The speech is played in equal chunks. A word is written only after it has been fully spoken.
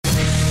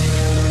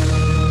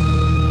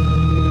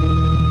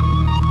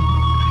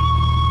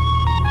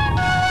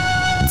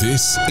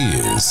This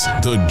is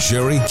the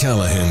Gerry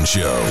Callahan Show.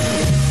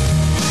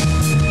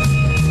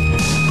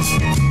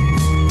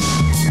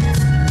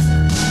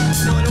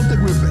 No, I don't think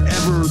we've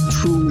ever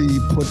truly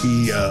put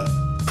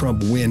the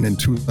Trump win in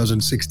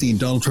 2016,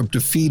 Donald Trump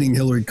defeating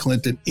Hillary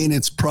Clinton, in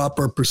its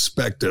proper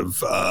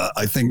perspective.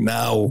 I think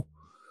now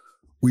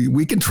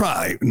we can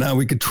try. Now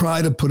we could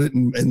try to put it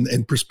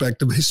in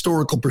perspective,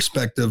 historical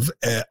perspective.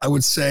 I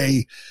would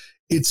say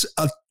it's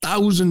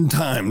 1,000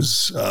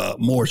 times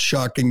more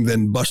shocking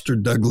than Buster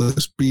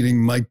Douglas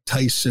beating Mike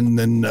Tyson,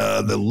 than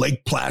the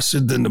Lake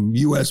Placid, than the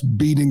U.S.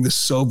 beating the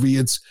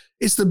Soviets.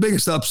 It's the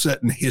biggest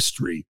upset in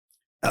history.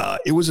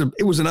 It was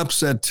an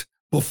upset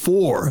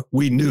before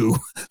we knew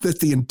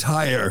that the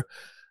entire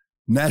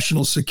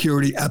national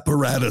security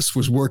apparatus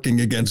was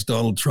working against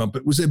Donald Trump.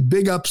 It was a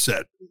big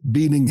upset,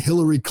 beating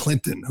Hillary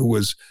Clinton, who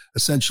was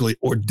essentially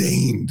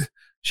ordained.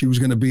 She was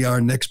going to be our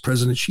next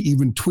president. She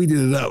even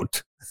tweeted it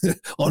out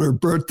on her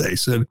birthday,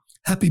 said,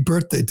 "Happy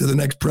birthday to the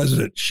next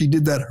president." She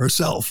did that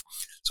herself.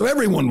 So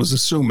everyone was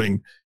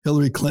assuming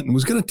Hillary Clinton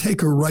was going to take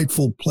her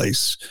rightful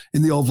place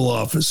in the Oval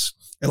Office.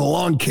 And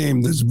along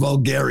came this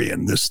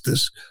vulgarian, this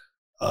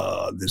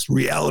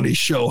reality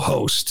show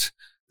host,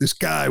 this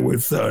guy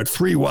with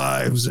 3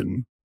 wives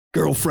and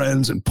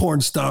girlfriends and porn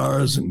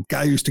stars, and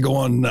guy used to go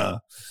on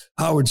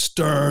Howard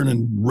Stern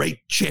and rate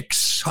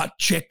chicks, hot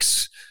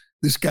chicks.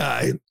 This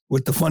guy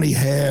with the funny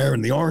hair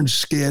and the orange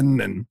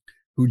skin, and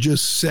who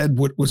just said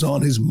what was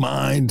on his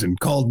mind and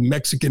called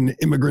Mexican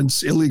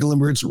immigrants, illegal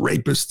immigrants,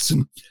 rapists,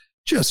 and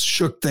just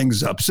shook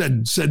things up.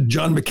 Said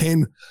John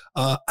McCain,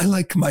 "I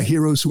like my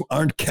heroes who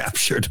aren't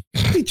captured."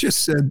 He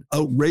just said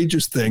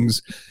outrageous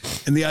things.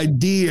 And the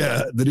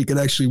idea that he could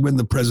actually win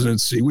the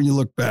presidency, when you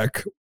look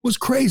back, was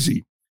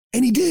crazy.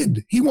 And he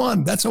did. He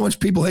won. That's how much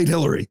people hate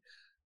Hillary.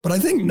 But I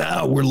think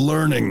now we're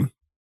learning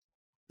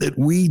that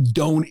we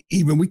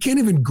can't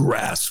even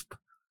grasp.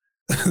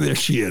 There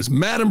she is,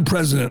 Madam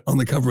President, on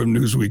the cover of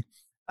Newsweek.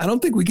 I don't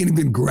think we can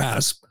even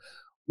grasp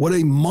what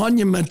a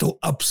monumental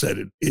upset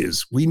it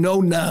is. We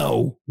know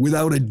now,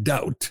 without a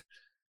doubt,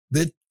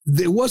 that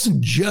there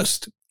wasn't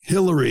just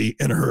Hillary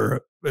and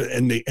her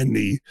and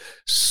the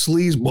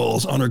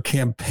sleazeballs on her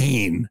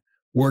campaign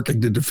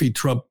working to defeat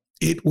Trump.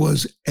 It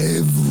was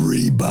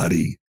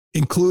everybody,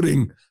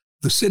 including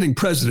the sitting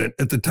president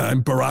at the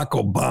time, Barack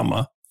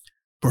Obama,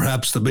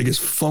 perhaps the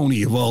biggest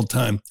phony of all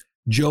time,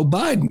 Joe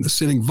Biden, the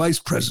sitting vice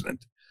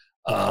president.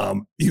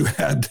 You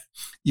had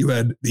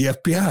the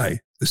FBI,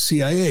 the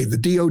CIA, the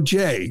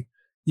DOJ.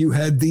 You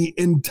had the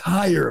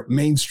entire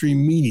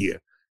mainstream media.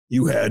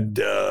 You had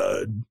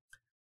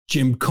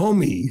Jim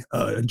Comey,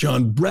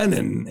 John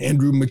Brennan,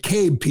 Andrew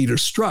McCabe, Peter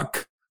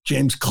Strzok,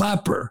 James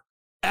Clapper,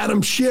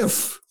 Adam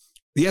Schiff,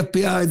 the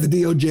FBI, the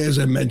DOJ, as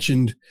I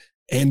mentioned,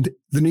 and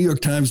the New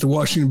York Times, the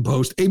Washington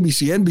Post,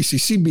 ABC, NBC,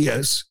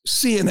 CBS,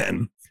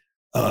 CNN,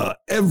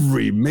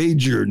 every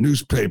major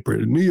newspaper,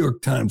 the New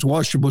York Times,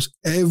 Washington Post,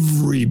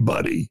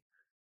 everybody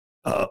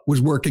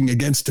was working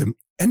against him.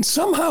 And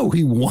somehow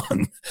he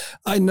won.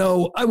 I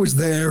know, I was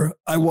there.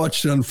 I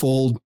watched it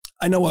unfold.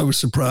 I know I was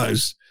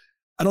surprised.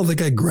 I don't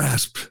think I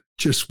grasped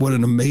just what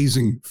an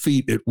amazing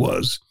feat it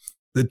was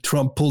that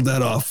Trump pulled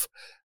that off.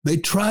 They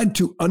tried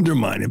to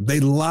undermine him. They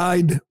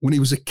lied when he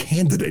was a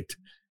candidate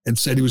and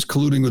said he was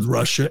colluding with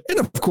Russia. And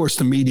of course,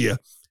 the media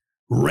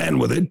ran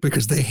with it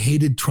because they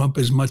hated Trump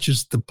as much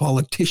as the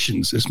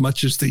politicians, as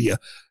much as the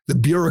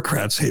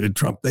bureaucrats hated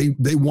Trump.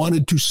 They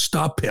wanted to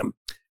stop him.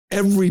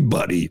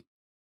 Everybody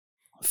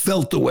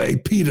felt the way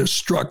Peter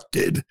Strzok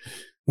did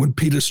when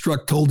Peter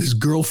Strzok told his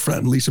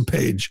girlfriend, Lisa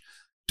Page,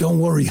 "Don't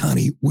worry,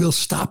 honey, we'll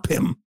stop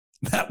him."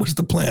 That was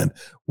the plan.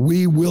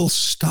 We will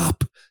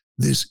stop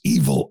this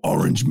evil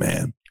orange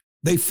man.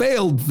 They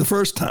failed the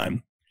first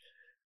time.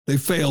 They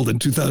failed in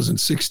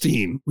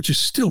 2016, which is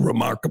still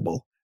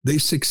remarkable. They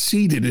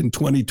succeeded in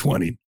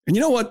 2020. And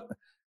you know what?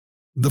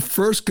 The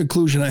first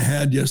conclusion I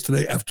had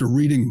yesterday after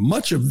reading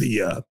much of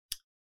the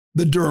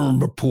Durham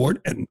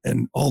report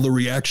and all the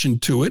reaction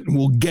to it, and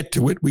we'll get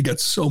to it. We got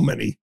so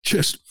many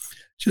just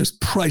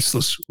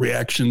priceless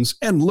reactions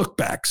and look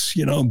backs,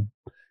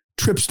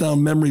 trips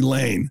down memory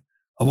lane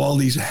of all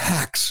these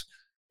hacks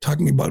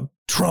talking about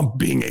Trump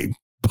being a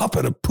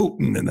puppet of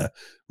Putin and a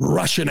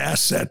Russian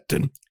asset,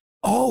 and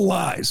all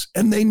lies.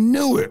 And they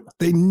knew it.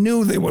 They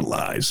knew they were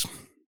lies.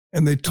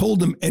 And they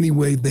told him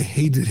anyway. They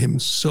hated him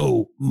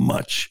so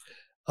much.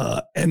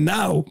 And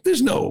now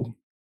there's no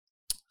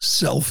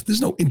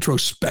there's no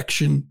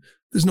introspection,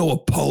 there's no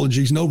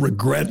apologies, no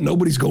regret,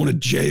 nobody's going to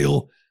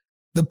jail.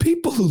 The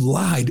people who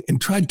lied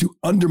and tried to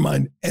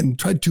undermine and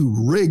tried to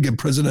rig a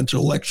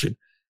presidential election,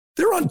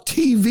 they're on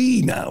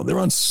TV now. They're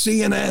on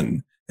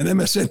CNN and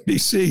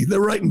MSNBC.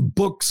 They're writing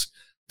books.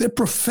 They're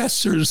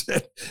professors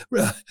at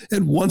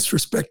once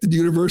respected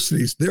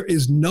universities. There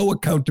is no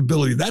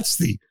accountability. That's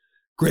the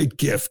great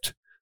gift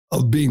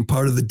of being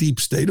part of the deep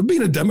state, of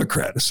being a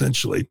Democrat,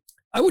 essentially.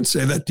 I would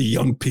say that to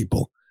young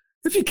people.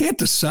 If you can't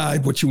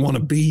decide what you want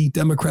to be,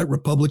 Democrat,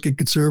 Republican,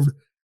 conservative,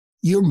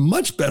 you're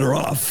much better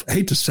off, I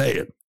hate to say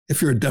it,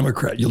 if you're a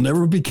Democrat. You'll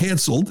never be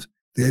canceled.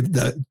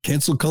 The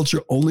cancel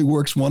culture only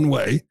works one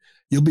way.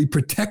 You'll be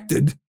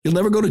protected. You'll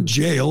never go to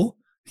jail.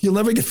 You'll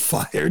never get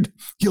fired.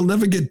 You'll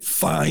never get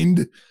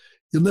fined.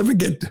 You'll never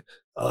get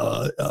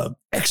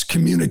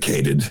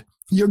excommunicated.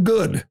 You're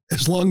good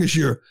as long as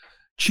you're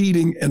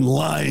cheating and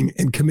lying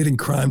and committing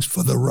crimes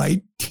for the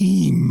right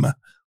team.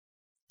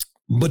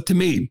 But to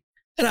me,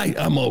 and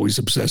I'm always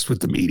obsessed with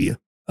the media.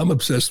 I'm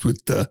obsessed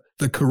with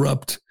the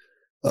corrupt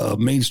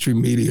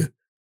mainstream media.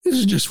 This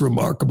is just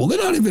remarkable.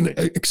 They're not even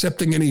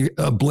accepting any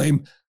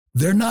blame.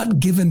 They're not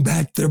giving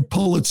back their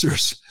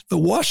Pulitzers. The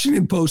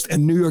Washington Post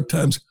and New York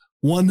Times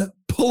won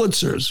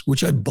Pulitzers,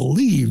 which I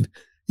believe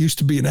used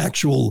to be an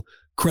actual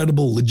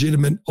credible,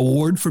 legitimate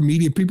award for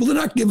media people. They're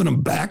not giving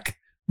them back.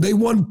 They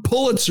won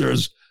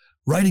Pulitzers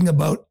writing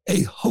about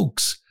a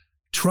hoax.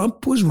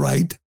 Trump was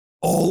right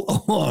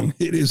all along.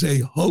 It is a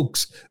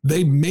hoax.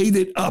 They made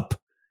it up.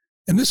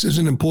 And this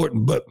isn't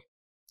important, but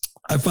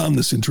I found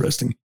this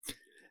interesting.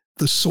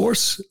 The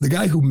source, the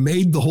guy who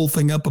made the whole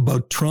thing up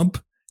about Trump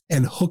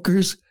and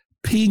hookers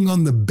peeing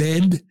on the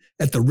bed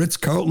at the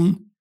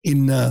Ritz-Carlton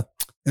in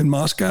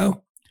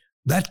Moscow,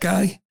 that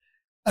guy,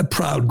 a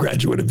proud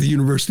graduate of the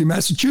University of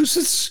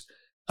Massachusetts.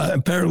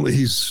 Apparently,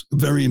 he's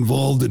very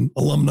involved in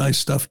alumni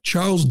stuff.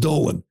 Charles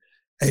Dolan,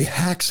 a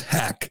hack's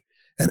hack,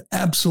 an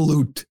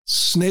absolute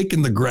snake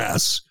in the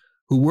grass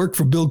who worked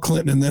for Bill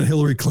Clinton and then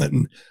Hillary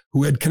Clinton,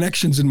 who had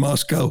connections in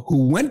Moscow,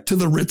 who went to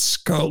the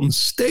Ritz-Carlton,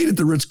 stayed at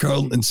the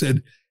Ritz-Carlton and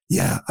said,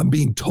 yeah, I'm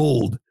being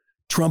told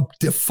Trump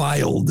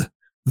defiled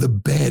the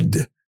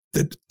bed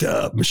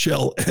that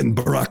Michelle and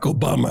Barack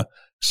Obama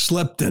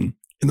slept in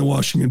the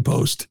Washington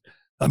Post.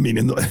 I mean,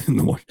 in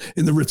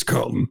the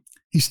Ritz-Carlton.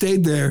 He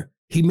stayed there.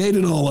 He made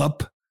it all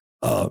up.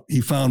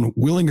 He found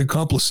willing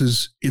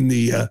accomplices in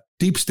the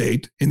deep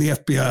state, in the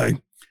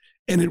FBI,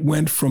 and it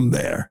went from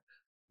there.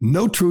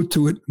 No truth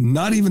to it,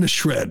 not even a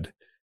shred.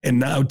 And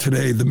now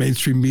today, the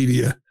mainstream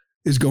media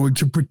is going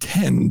to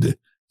pretend,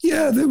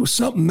 yeah, there was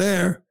something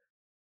there.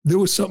 There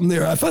was something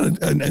there. I found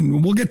it,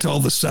 and we'll get to all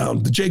the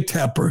sound. The Jake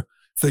Tapper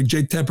thing,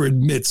 Jake Tapper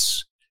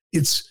admits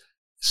it's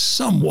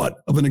somewhat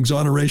of an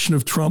exoneration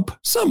of Trump,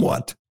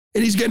 somewhat.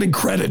 And he's getting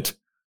credit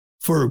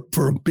for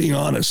being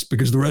honest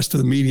because the rest of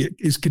the media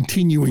is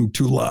continuing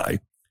to lie.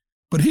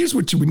 But here's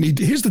what we need.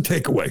 Here's the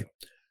takeaway.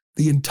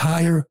 The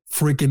entire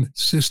freaking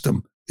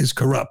system is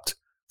corrupt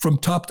from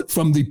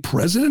the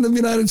president of the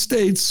United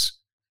States,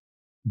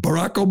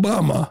 Barack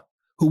Obama,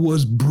 who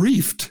was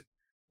briefed.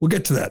 We'll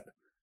get to that.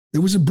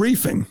 There was a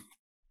briefing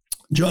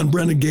John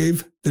Brennan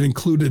gave that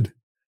included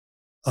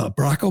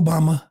Barack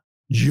Obama,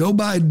 Joe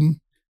Biden,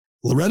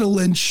 Loretta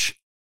Lynch,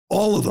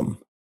 all of them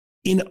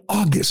in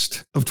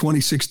August of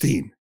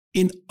 2016.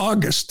 In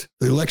August,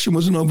 the election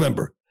was in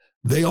November.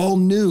 They all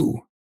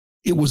knew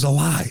it was a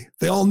lie.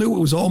 They all knew it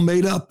was all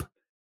made up,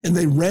 and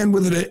they ran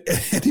with it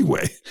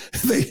anyway.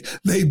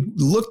 They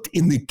looked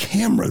in the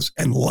cameras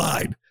and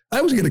lied. I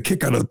always get a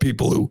kick out of the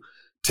people who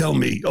tell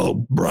me,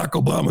 oh, Barack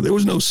Obama, there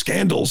was no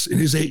scandals in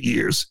his 8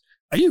 years.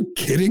 Are you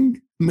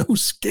kidding? No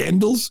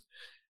scandals?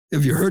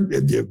 Have you heard? He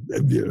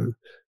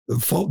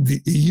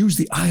used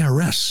the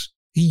IRS.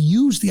 He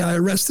used the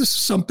IRS. This is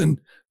something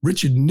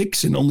Richard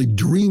Nixon only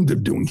dreamed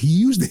of doing. He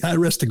used the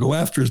IRS to go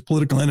after his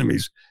political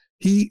enemies.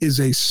 He is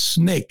a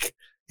snake.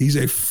 He's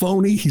a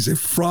phony. He's a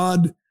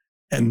fraud.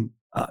 And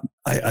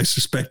I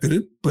suspected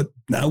it, but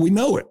now we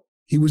know it.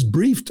 He was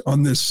briefed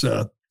on this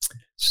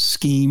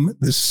scheme,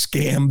 this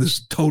scam,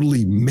 this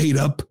totally made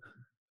up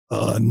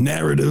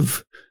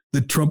narrative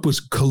that Trump was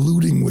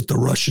colluding with the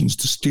Russians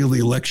to steal the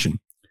election.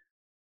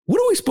 What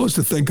are we supposed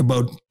to think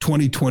about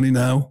 2020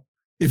 now?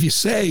 If you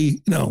say,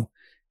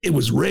 it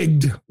was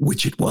rigged,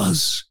 which it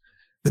was,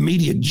 the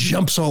media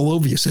jumps all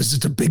over you, says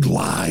it's a big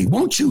lie.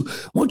 Won't you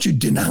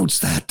denounce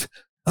that,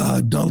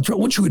 Donald Trump?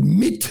 Won't you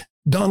admit,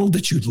 Donald,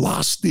 that you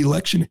lost the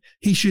election?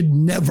 He should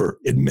never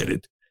admit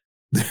it.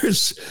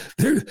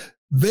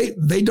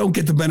 They don't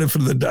get the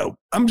benefit of the doubt.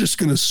 I'm just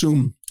going to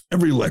assume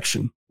every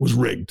election was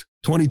rigged.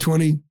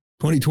 2020,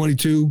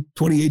 2022,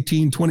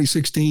 2018,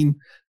 2016.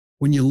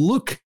 When you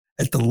look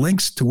at the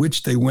lengths to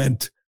which they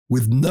went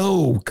with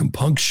no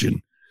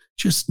compunction,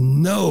 just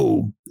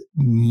no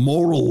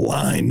moral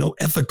line, no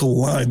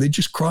ethical line. They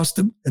just crossed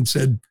them and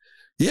said,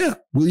 yeah,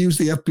 we'll use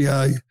the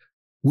FBI.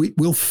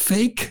 We'll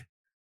fake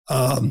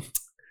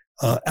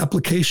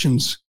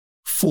applications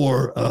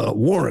for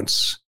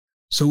warrants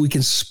so we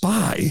can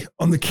spy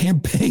on the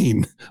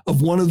campaign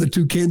of one of the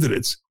two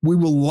candidates. We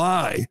will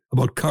lie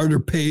about Carter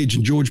Page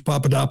and George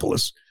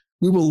Papadopoulos.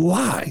 We will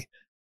lie.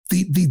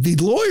 The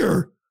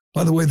lawyer,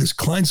 by the way, this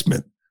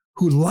Kleinsmith,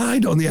 who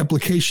lied on the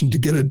application to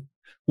get a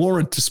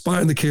warrant to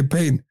spy on the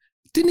campaign,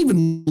 didn't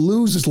even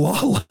lose his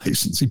law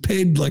license. He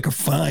paid like a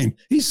fine.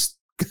 He's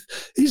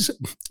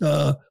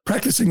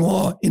practicing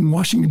law in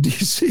Washington,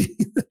 D.C.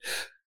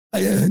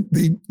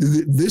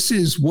 This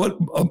is what,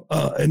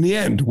 in the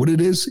end, what it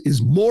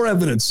is more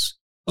evidence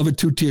of a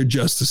two-tier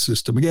justice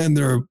system. Again,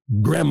 there are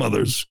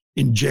grandmothers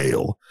in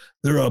jail.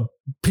 There are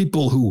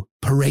people who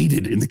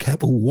paraded in the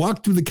Capitol, who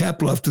walked through the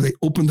Capitol after they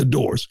opened the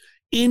doors,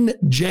 in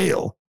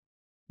jail,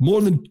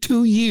 more than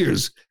 2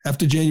 years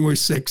after January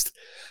 6th.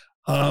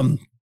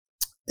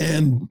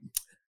 And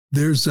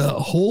there's a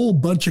whole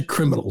bunch of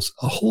criminals,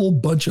 a whole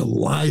bunch of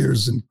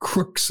liars and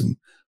crooks and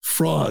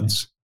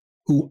frauds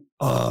who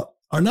are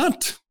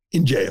not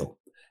in jail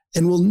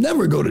and will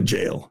never go to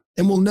jail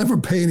and will never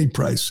pay any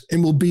price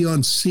and will be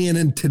on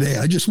CNN today.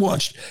 I just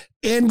watched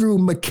Andrew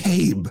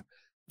McCabe,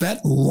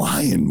 that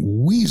lion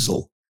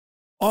weasel,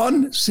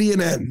 on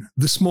CNN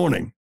this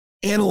morning,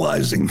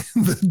 analyzing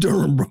the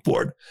Durham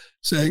report,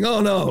 saying, "Oh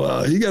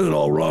no, he got it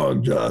all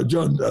wrong.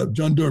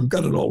 John Durham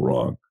got it all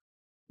wrong."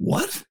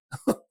 What?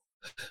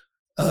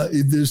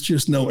 There's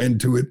just no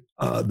end to it.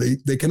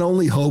 They can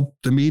only hope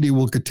the media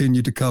will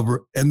continue to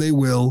cover, and they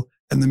will,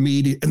 and the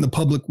media and the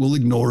public will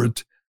ignore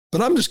it.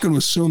 But I'm just going to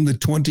assume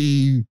that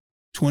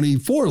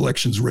 2024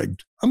 election's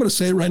rigged. I'm going to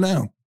say it right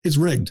now. It's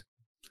rigged.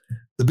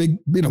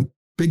 The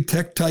big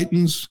tech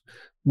titans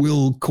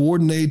will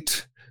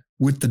coordinate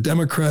with the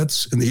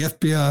Democrats and the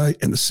FBI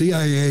and the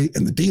CIA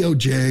and the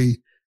DOJ,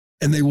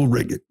 and they will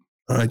rig it.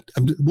 All right.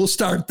 We'll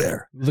start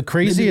there. The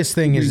craziest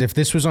thing is if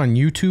this was on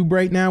YouTube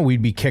right now,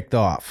 we'd be kicked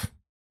off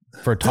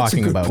for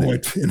talking about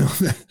it.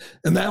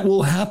 And that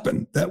will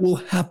happen. That will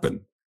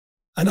happen.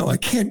 I know I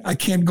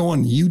can't go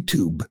on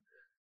YouTube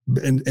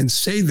and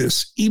say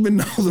this, even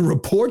though the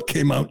report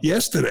came out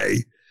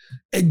yesterday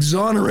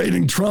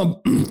exonerating Trump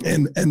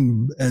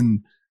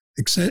and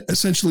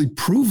essentially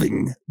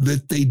proving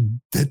that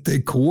they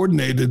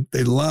coordinated,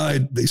 they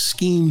lied, they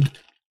schemed,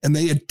 and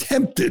they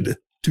attempted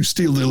to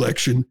steal the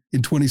election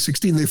in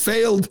 2016. They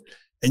failed.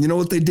 And you know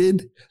what they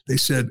did? They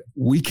said,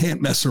 we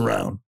can't mess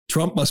around.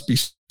 Trump must be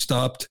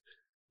stopped.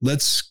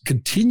 Let's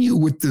continue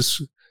with this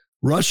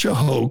Russia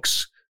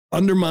hoax,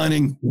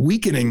 undermining,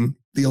 weakening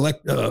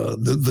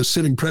the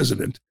sitting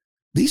president.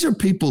 These are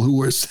people who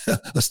were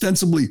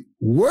ostensibly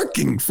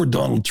working for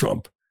Donald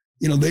Trump.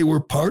 They were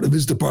part of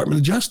his Department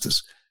of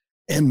Justice.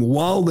 And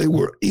while they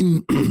were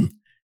on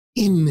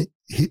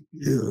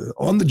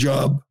the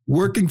job,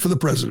 working for the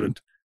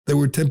president, they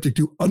were attempting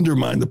to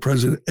undermine the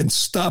president and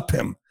stop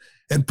him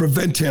and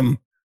prevent him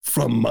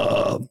from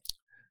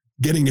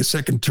getting a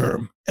second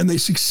term. And they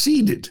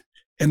succeeded.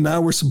 And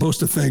now we're supposed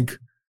to think,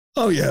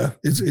 oh yeah,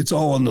 it's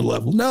all on the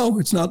level. No,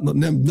 it's not.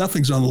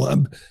 Nothing's on the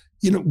level.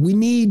 We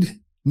need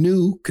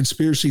new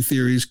conspiracy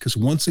theories because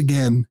once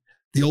again,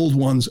 the old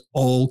ones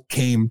all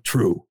came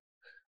true.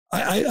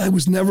 I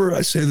was never,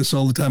 I say this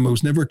all the time, I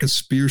was never a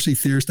conspiracy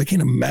theorist. I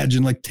can't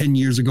imagine 10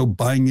 years ago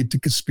buying into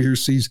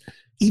conspiracies,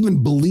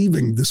 even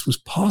believing this was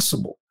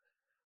possible.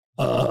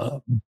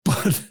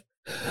 But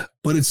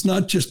it's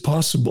not just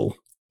possible.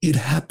 It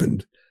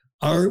happened.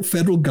 Our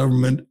federal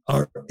government,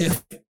 our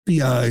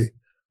FBI,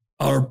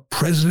 our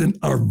president,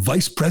 our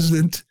vice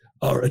president,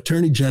 our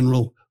attorney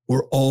general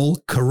were all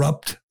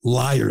corrupt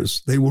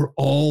liars. They were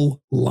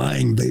all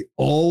lying. They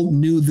all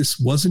knew this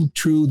wasn't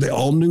true. They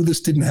all knew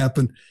this didn't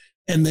happen.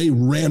 And they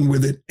ran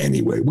with it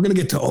anyway. We're going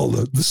to get to all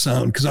the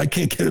sound because I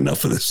can't get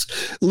enough of this.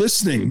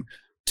 Listening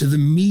to the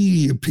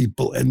media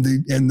people and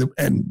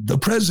the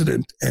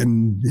president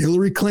and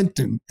Hillary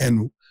Clinton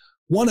and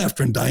one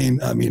after Dianne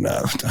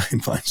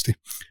Feinstein.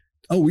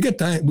 Oh, we got a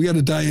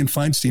Dianne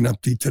Feinstein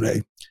update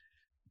today.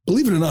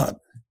 Believe it or not,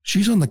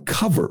 she's on the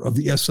cover of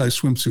the SI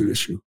swimsuit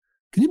issue.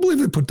 Can you believe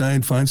they put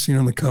Dianne Feinstein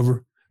on the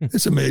cover?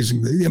 It's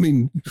amazing.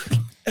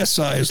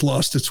 SI has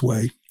lost its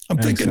way. I'm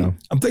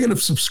thinking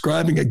of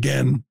subscribing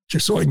again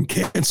just so I can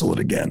cancel it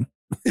again.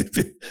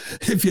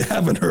 If you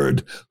haven't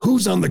heard,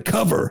 who's on the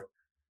cover?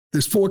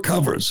 There's 4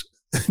 covers,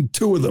 and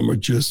 2 of them are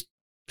just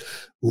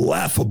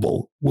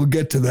laughable. We'll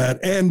get to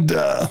that.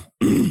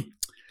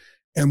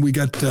 And we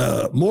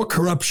got more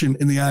corruption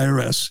in the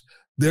IRS.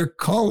 They're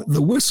calling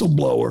the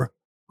whistleblower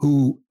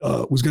who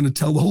was going to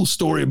tell the whole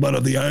story about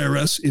how the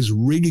IRS is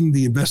rigging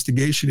the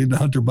investigation into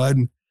Hunter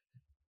Biden.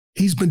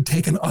 He's been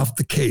taken off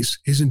the case.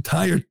 His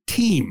entire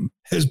team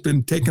has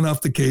been taken off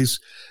the case.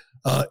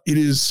 It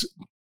is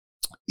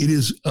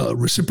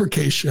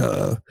reciprocation.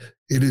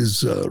 It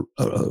is a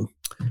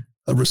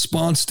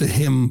response to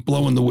him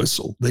blowing the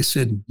whistle. They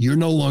said, you're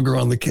no longer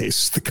on the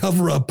case. The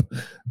cover up,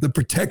 the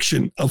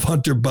protection of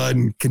Hunter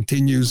Biden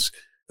continues.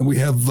 And we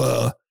have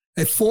a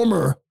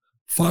former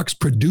Fox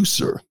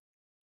producer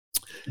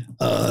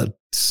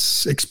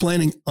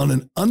explaining on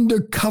an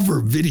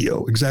undercover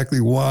video exactly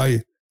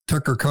why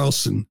Tucker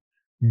Carlson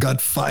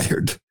got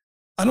fired.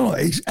 I don't know.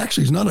 He's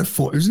not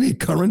isn't he a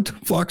current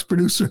Fox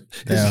producer?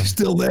 Yeah. Is he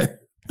still there?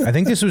 I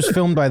think this was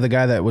filmed by the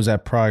guy that was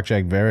at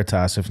Project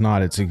Veritas. If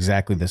not, it's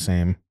exactly the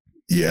same.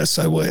 Yes,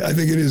 I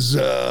think it is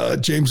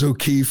James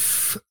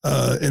O'Keefe,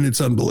 and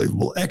it's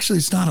unbelievable. Actually,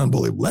 it's not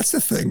unbelievable. That's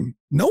the thing.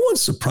 No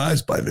one's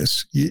surprised by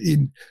this.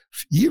 A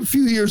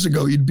few years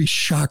ago, you'd be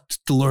shocked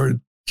to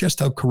learn just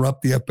how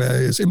corrupt the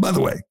FBI is. And by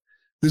the way,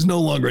 there's no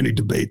longer any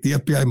debate. The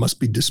FBI must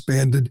be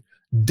disbanded.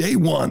 Day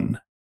one,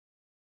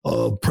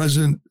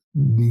 President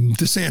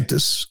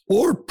DeSantis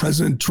or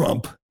President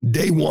Trump,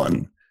 day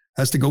one,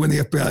 has to go in the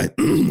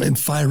FBI and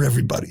fire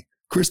everybody.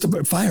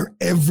 Christopher, fire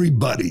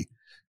everybody.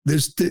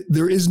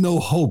 There is no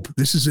hope.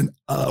 This is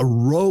a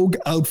rogue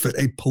outfit,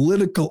 a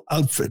political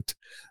outfit.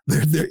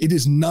 It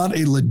is not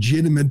a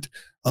legitimate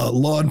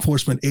law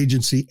enforcement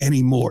agency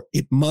anymore.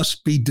 It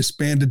must be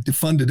disbanded,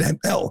 defunded. And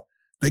hell,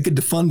 They could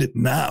defund it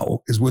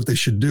now is what they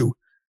should do.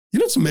 You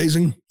know what's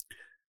amazing?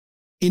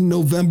 In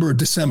November,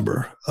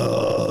 December,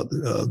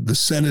 the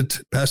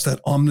Senate passed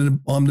that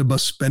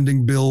omnibus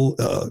spending bill,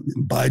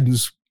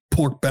 Biden's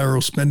pork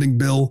barrel spending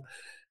bill,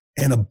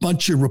 and a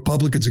bunch of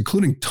Republicans,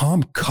 including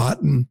Tom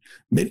Cotton,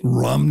 Mitt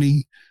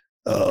Romney,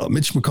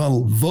 Mitch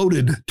McConnell,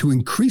 voted to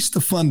increase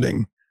the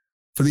funding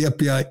for the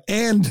FBI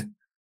and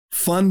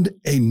fund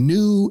a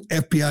new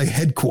FBI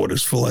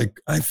headquarters for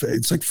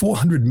it's like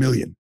 $400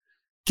 million,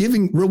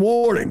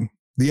 rewarding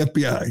the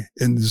FBI.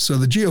 And so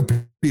the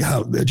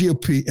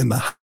GOP in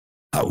the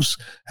House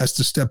has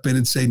to step in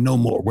and say no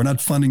more. We're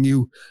not funding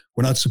you.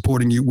 We're not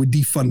supporting you. We're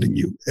defunding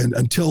you. And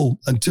until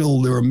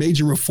there are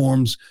major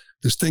reforms,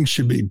 this thing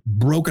should be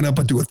broken up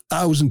into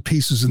 1,000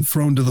 pieces and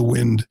thrown to the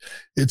wind.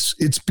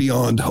 It's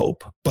beyond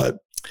hope. But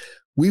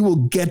we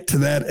will get to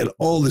that and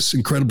all this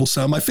incredible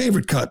sound. My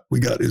favorite cut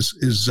we got is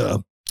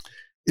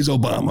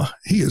Obama.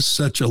 He is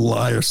such a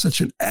liar,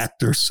 such an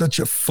actor, such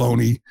a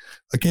phony.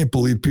 I can't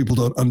believe people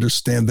don't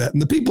understand that.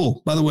 And the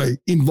people, by the way,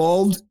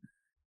 involved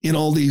in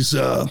all these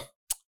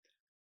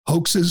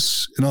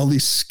hoaxes and all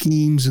these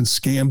schemes and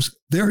scams,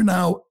 they're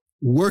now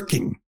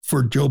working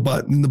for Joe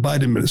Biden, the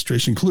Biden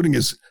administration, including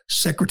his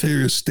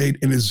Secretary of State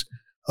and his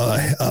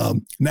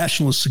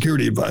National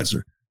Security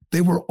Advisor.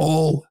 They were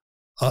all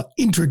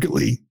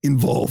intricately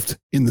involved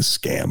in the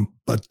scam.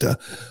 But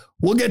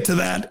we'll get to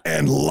that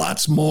and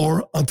lots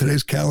more on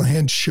today's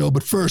Callahan Show.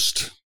 But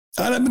first,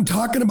 I've been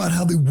talking about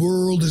how the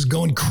world is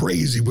going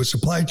crazy with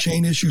supply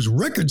chain issues,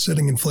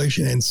 record-setting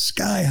inflation, and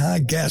sky-high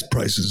gas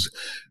prices.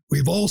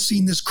 We've all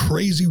seen this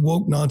crazy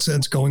woke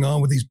nonsense going on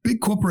with these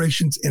big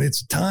corporations, and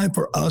it's time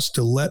for us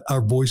to let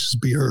our voices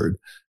be heard.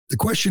 The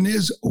question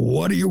is,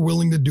 what are you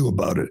willing to do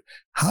about it?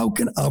 How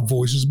can our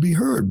voices be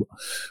heard?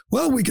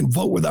 Well, we can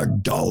vote with our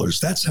dollars.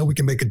 That's how we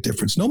can make a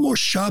difference. No more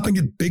shopping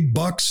at big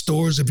box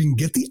stores if you can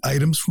get the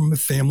items from a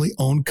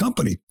family-owned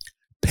company.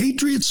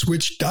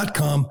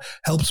 PatriotSwitch.com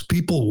helps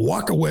people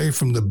walk away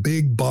from the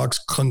big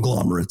box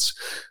conglomerates.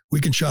 We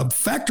can shop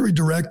factory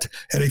direct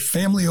at a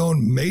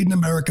family-owned,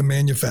 made-in-America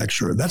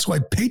manufacturer. That's why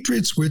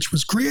Patriot Switch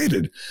was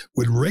created,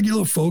 with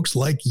regular folks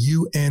like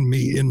you and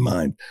me in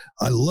mind.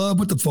 I love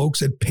what the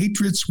folks at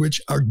Patriot Switch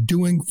are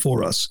doing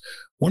for us.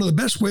 One of the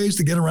best ways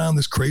to get around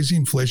this crazy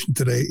inflation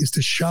today is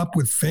to shop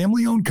with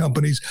family-owned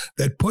companies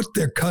that put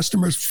their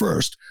customers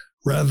first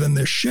rather than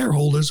their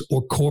shareholders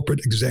or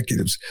corporate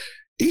executives.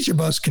 Each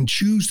of us can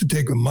choose to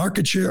take a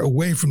market share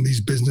away from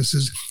these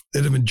businesses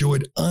that have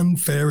enjoyed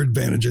unfair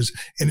advantages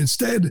and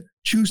instead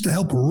choose to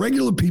help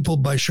regular people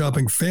by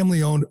shopping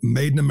family-owned,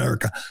 made in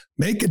America.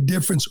 Make a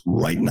difference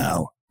right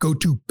now. Go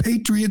to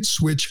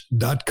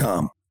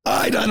patriotswitch.com.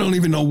 I don't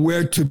even know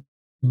where to.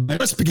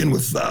 Let's begin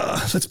with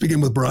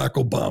Barack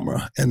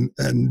Obama,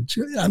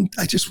 and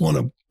I just want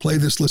to play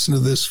this. Listen to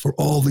this for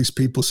all these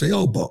people say,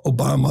 "Oh,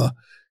 Obama,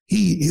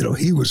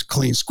 he was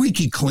clean,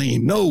 squeaky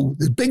clean." No,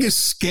 the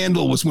biggest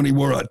scandal was when he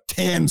wore a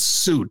tan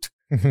suit.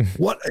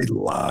 What a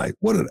lie!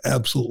 What an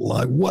absolute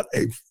lie! What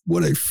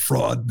a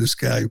fraud this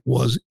guy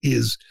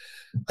is.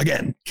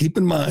 Again, keep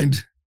in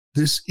mind.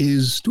 This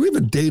is. Do we have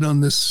a date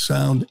on this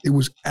sound? It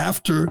was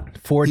after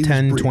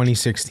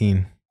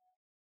 4/10/2016.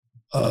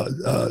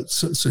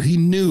 So he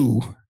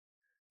knew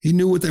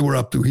what they were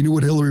up to. He knew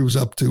what Hillary was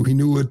up to. He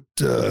knew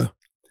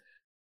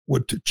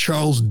what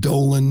Charles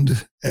Dolan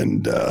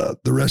and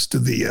the rest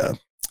of the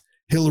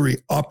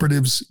Hillary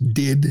operatives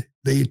did.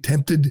 They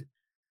attempted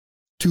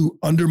to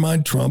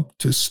undermine Trump,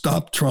 to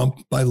stop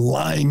Trump by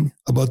lying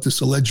about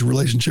this alleged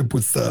relationship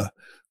with the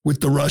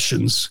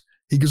Russians.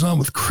 He goes on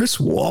with Chris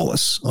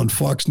Wallace on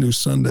Fox News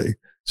Sunday,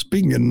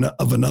 speaking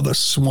of another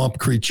swamp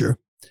creature,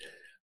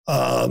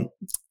 and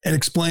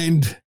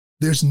explained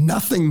there's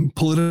nothing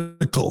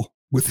political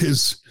with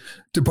his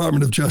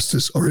Department of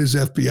Justice or his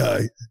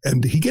FBI.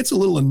 And he gets a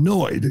little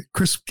annoyed.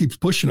 Chris keeps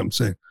pushing him,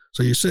 saying,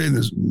 so you're saying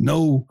there's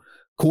no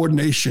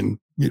coordination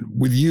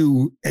with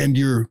you and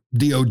your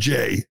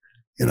DOJ,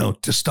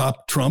 to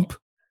stop Trump?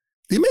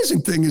 The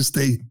amazing thing is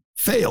they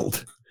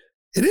failed.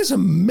 It is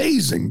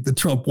amazing that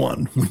Trump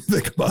won when you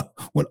think about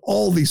when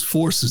all these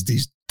forces,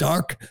 these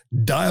dark,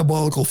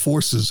 diabolical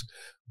forces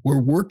were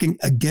working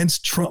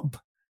against Trump.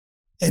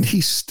 And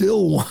he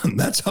still won.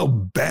 That's how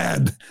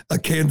bad a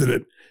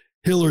candidate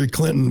Hillary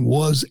Clinton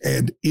was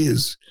and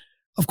is.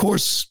 Of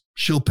course,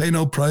 she'll pay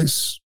no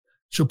price.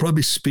 She'll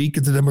probably speak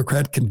at the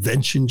Democrat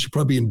convention. She'll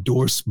probably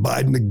endorse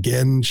Biden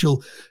again.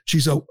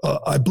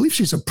 I believe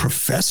she's a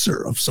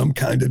professor of some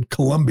kind at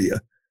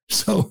Columbia.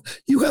 So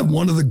you have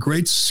one of the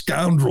great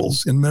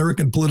scoundrels in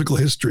American political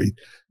history,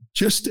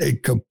 just a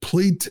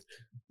complete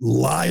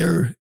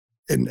liar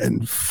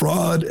and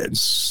fraud and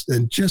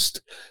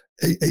just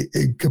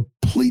a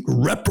complete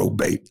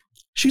reprobate.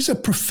 She's a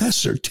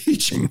professor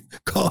teaching.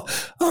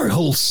 Our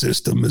whole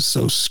system is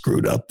so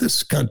screwed up.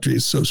 This country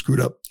is so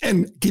screwed up.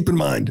 And keep in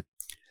mind,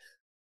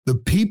 the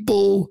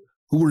people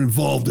who were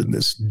involved in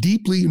this,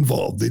 deeply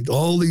involved,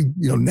 all the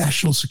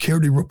national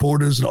security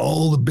reporters and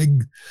all the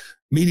big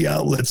media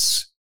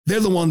outlets,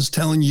 they're the ones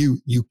telling you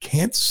you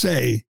can't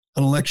say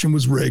an election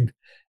was rigged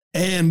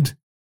and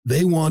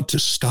They want to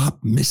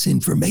stop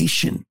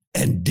misinformation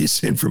and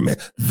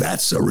disinformation.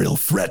 That's a real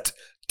threat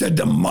to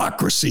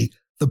democracy.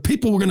 The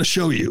people we're going to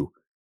show you,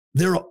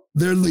 they're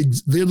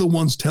the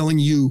ones telling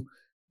you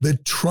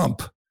that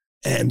Trump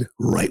and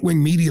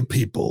right-wing media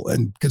people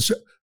and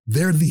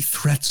they're the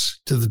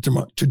threats to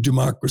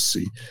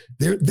democracy.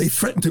 They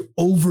threaten to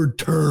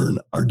overturn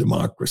our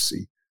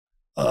democracy.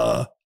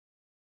 By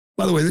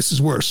the way, this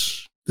is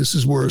worse. This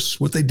is worse.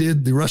 What they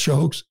did, the Russia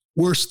hoax,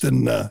 worse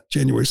than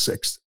January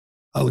 6th.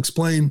 I'll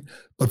explain.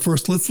 But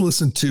first, let's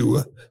listen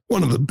to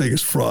one of the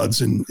biggest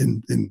frauds in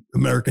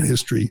American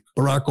history,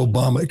 Barack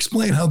Obama,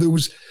 explain how there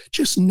was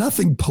just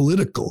nothing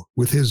political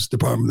with his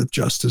Department of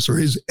Justice or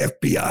his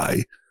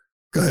FBI.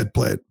 Go ahead,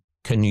 play it.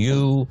 Can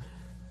you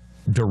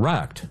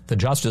direct the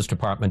Justice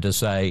Department to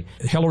say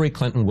Hillary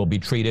Clinton will be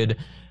treated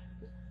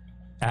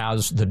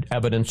as the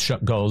evidence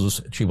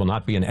goes, she will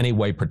not be in any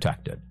way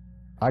protected?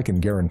 I can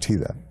guarantee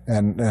that.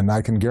 And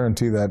I can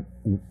guarantee that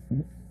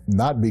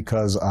not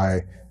because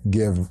I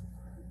give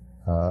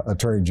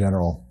Attorney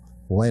General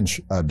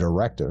Lynch a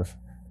directive.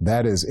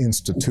 That is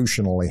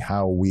institutionally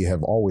how we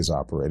have always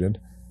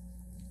operated.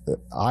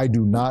 I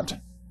do not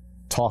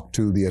talk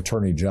to the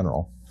Attorney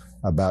General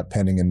about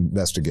pending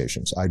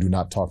investigations. I do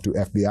not talk to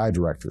FBI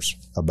directors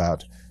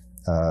about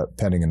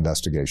pending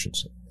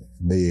investigations.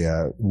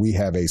 We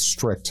have a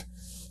strict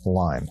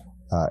line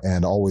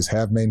and always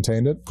have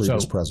maintained it,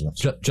 previous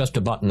presidents. Just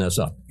to button this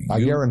up. I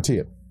guarantee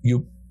it.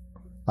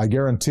 I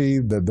guarantee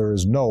that there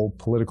is no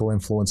political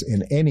influence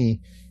in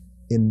any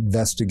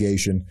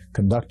investigation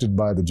conducted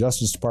by the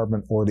Justice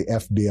Department or the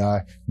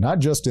FBI, not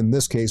just in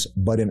this case,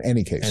 but in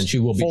any case. And she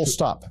will be full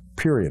stop,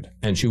 period.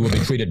 And she will be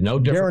treated no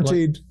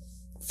differently? Guaranteed,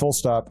 full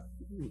stop.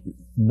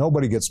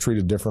 Nobody gets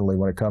treated differently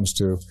when it comes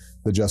to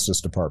the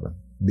Justice Department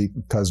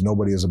because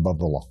nobody is above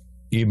the law.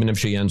 Even if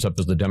she ends up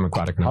as the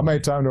Democratic nominee? How many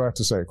times do I have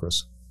to say it,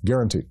 Chris?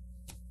 Guaranteed.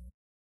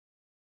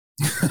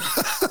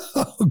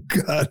 Oh,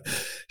 God.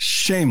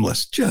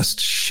 Shameless,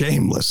 just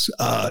shameless.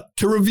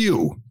 To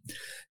review,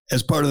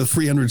 as part of the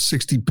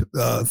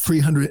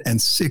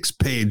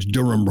 306-page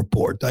Durham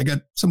report, I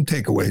got some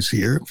takeaways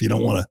here. If you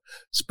don't want to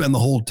spend the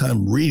whole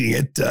time reading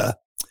it,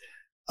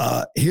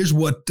 here's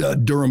what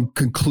Durham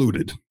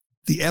concluded.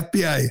 The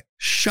FBI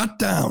shut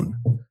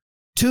down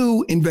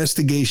 2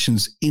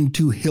 investigations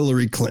into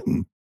Hillary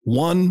Clinton.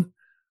 One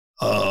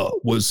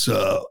was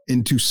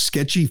into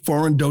sketchy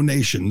foreign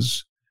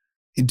donations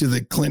into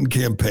the Clinton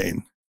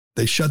campaign.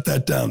 They shut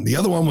that down. The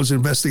other one was an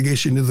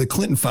investigation into the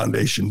Clinton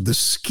Foundation, the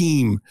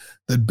scheme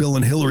that Bill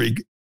and Hillary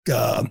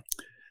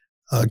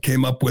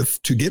came up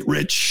with to get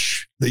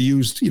rich. They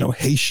used,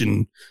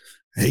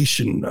 Haitian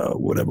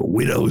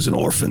widows and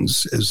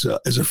orphans as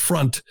a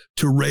front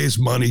to raise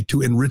money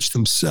to enrich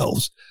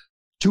themselves.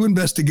 2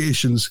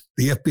 investigations,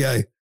 the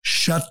FBI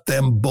shut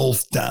them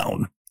both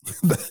down.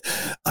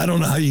 I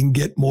don't know how you can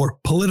get more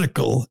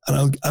political,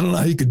 and I don't know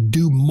how you could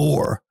do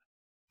more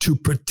to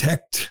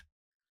protect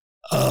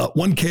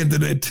one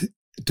candidate,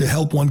 to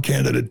help one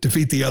candidate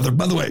defeat the other.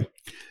 By the way,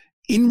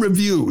 in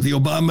review, the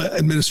Obama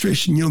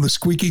administration, the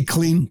squeaky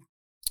clean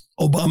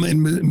Obama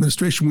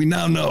administration, we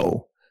now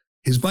know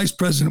his vice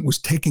president was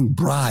taking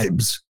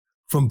bribes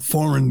from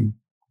foreign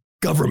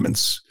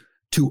governments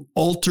to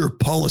alter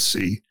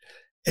policy,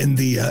 and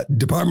the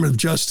Department of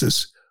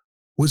Justice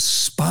was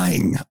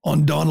spying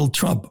on Donald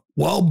Trump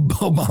while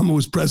Obama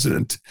was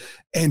president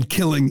and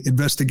killing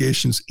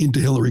investigations into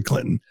Hillary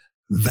Clinton.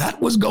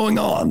 That was going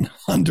on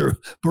under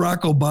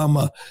Barack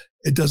Obama.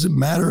 It doesn't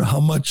matter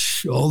how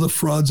much all the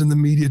frauds in the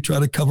media try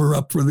to cover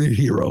up for their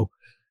hero.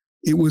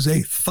 It was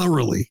a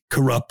thoroughly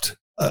corrupt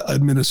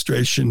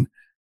administration,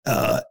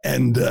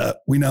 and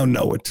we now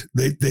know it.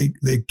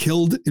 They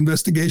killed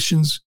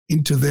investigations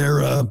into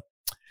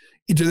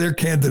their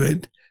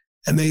candidate,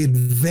 and they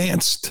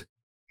advanced,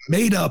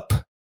 made up,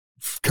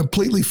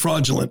 completely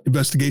fraudulent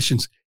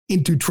investigations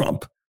into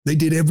Trump. They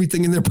did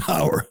everything in their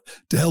power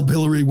to help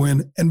Hillary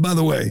win. And by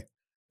the way,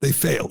 they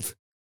failed.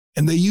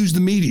 And they used the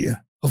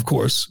media, of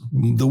course,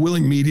 the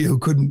willing media who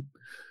couldn't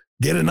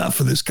get enough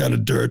of this kind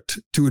of dirt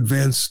to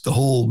advance the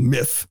whole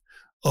myth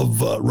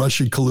of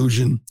Russian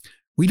collusion.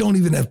 We don't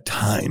even have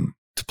time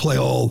to play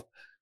all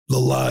the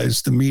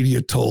lies the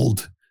media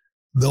told,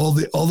 all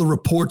the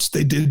reports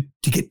they did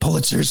to get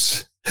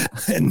Pulitzers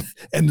and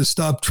to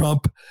stop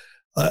Trump.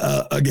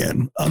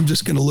 Again, I'm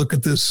just going to look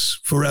at this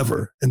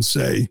forever and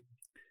say,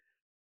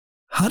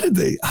 how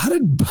did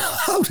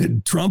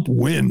Trump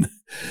win?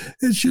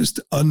 It's just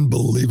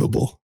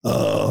unbelievable.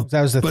 That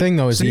was the thing,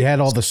 though, is he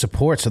had all the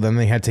support, so then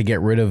they had to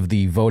get rid of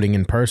the voting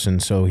in person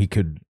so he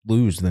could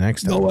lose the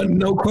next time.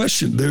 No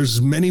question.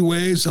 There's many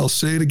ways. I'll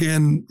say it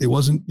again. It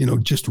wasn't,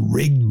 just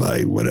rigged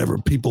by whatever,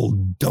 people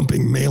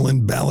dumping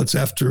mail-in ballots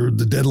after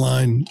the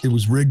deadline. It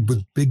was rigged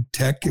with big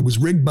tech. It was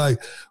rigged by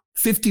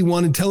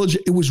 51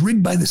 intelligence. It was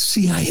rigged by the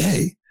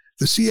CIA.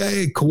 The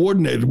CIA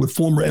coordinated with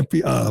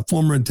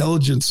former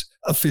intelligence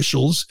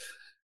officials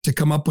to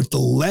come up with the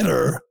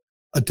letter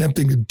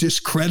attempting to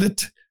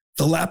discredit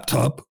the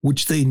laptop,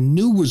 which they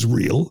knew was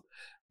real,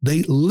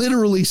 They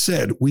literally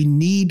said, we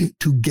need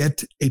to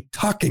get a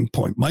talking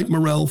point. Mike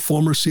Morrell,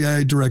 former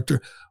CIA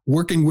director,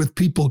 working with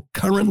people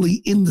currently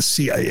in the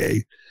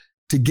CIA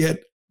to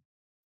get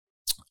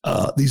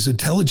these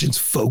intelligence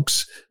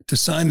folks to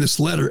sign this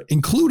letter,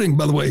 including,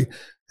 by the way,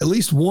 at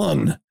least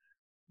one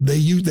they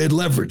had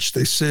leveraged.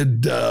 They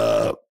said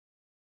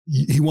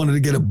he wanted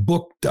to get a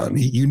book done.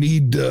 You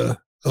need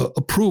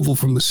approval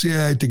from the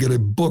CIA to get a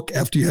book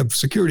after you have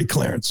security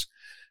clearance.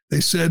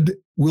 They said,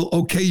 we'll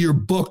okay your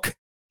book.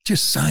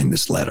 Just sign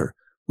this letter,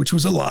 which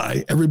was a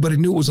lie. Everybody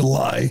knew it was a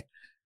lie.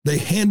 They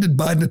handed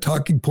Biden a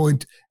talking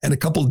point, and a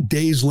couple of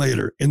days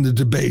later in the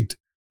debate,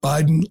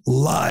 Biden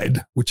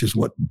lied, which is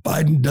what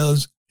Biden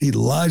does. He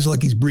lies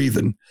like he's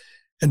breathing,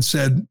 and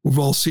said, we've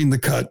all seen the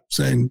cut,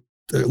 saying,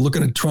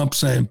 looking at Trump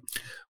saying,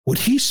 what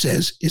he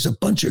says is a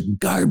bunch of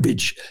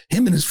garbage.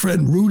 Him and his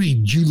friend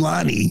Rudy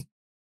Giuliani.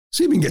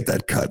 See if we can get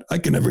that cut. I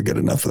can never get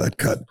enough of that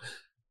cut.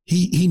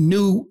 He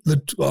knew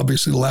that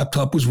obviously the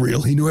laptop was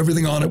real. He knew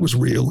everything on it was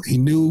real. He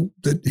knew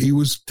that he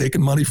was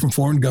taking money from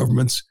foreign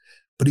governments,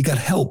 but he got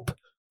help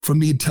from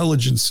the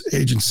intelligence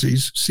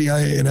agencies,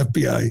 CIA and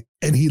FBI,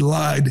 and he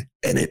lied,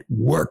 and it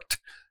worked.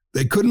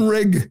 They couldn't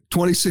rig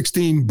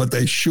 2016, but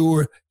they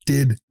sure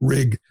did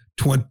rig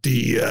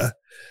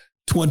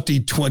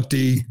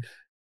 2020.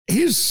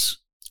 As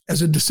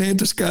a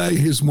DeSantis guy,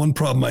 here's one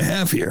problem I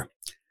have here.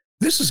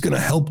 This is going to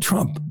help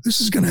Trump.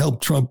 This is going to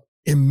help Trump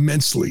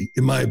immensely,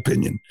 in my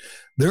opinion.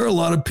 There are a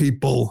lot of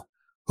people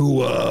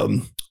who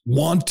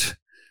want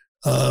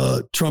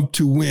Trump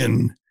to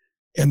win,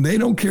 and they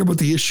don't care about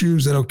the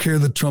issues. They don't care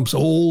that Trump's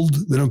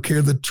old. They don't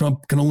care that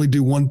Trump can only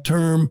do one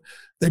term.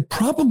 They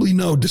probably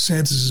know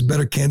DeSantis is a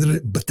better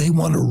candidate, but they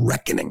want a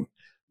reckoning.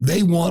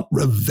 They want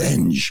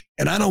revenge,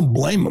 and I don't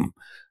blame them.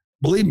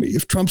 Believe me,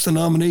 if Trump's the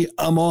nominee,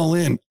 I'm all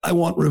in. I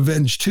want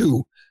revenge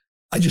too.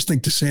 I just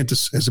think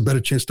DeSantis has a better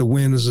chance to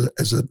win, as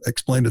I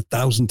explained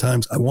 1,000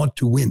 times. I want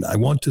to win. I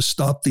want to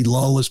stop the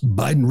lawless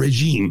Biden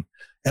regime.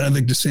 And I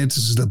think DeSantis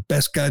is the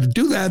best guy to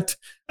do that.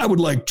 I would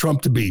like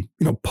Trump to be,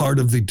 part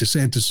of the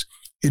DeSantis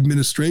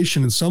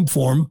administration in some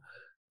form.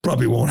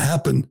 Probably won't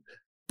happen.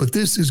 But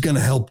this is going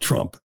to help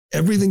Trump.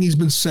 Everything he's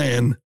been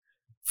saying,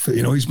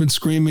 he's been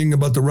screaming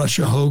about the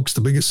Russia hoax,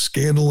 the biggest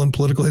scandal in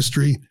political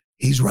history.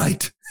 He's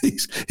right.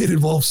 It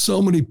involves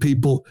so many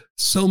people,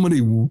 so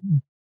many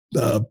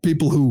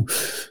people who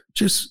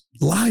just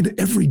lied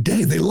every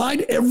day. They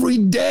lied every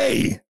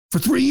day for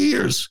 3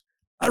 years.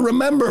 I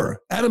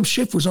remember Adam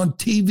Schiff was on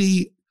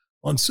TV.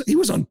 He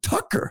was on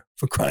Tucker,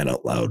 for crying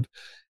out loud.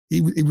 He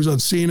was on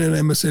CNN,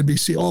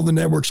 MSNBC, all the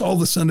networks, all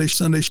the Sunday,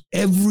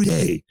 every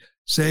day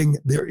saying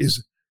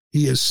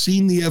he has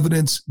seen the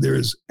evidence. There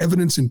is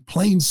evidence in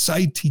plain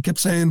sight, he kept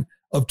saying,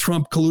 of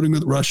Trump colluding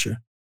with Russia.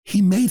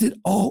 He made it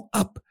all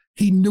up.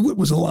 He knew it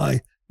was a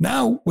lie.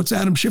 Now, what's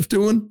Adam Schiff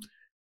doing?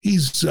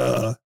 He's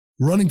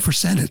running for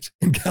Senate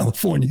in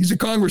California. He's a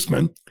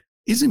congressman,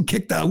 isn't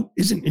kicked out,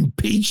 isn't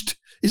impeached,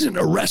 isn't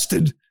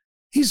arrested.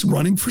 He's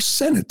running for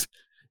Senate.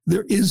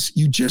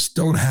 You just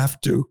don't have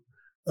to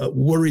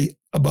worry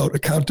about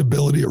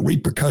accountability or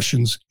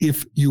repercussions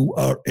if you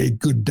are a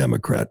good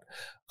Democrat.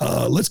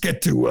 Let's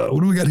get to,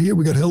 what do we got here?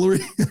 We got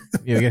Hillary.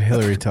 Yeah, we got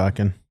Hillary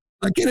talking.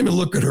 I can't even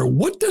look at her.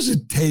 What does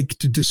it take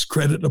to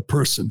discredit a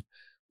person?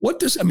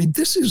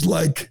 This is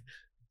like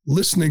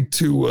listening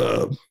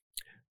to,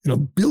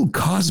 Bill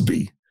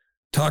Cosby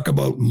talk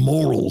about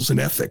morals and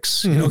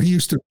ethics.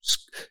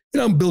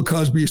 Mm-hmm. Bill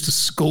Cosby used to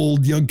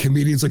scold young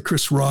comedians like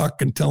Chris Rock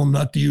and tell them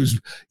not to use,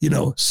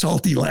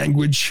 salty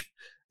language.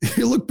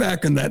 You look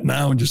back on that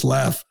now and just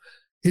laugh.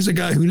 He's a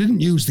guy who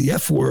didn't use the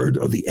F word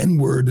or the N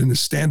word in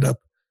his stand-up,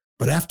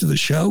 but after the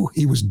show,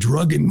 he was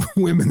drugging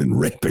women and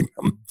raping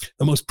them.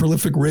 The most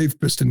prolific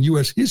rapist in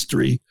U.S.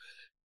 history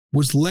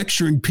was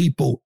lecturing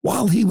people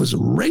while he was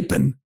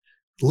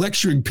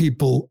lecturing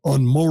people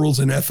on morals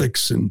and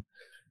ethics and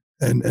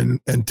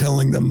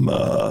telling them,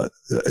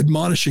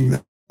 admonishing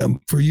them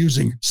for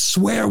using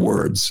swear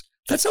words.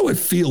 That's how I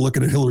feel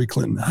looking at Hillary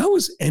Clinton. How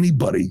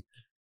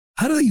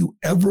do you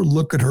ever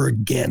look at her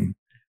again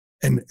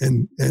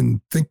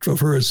and think of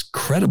her as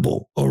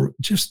credible or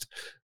just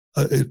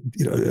a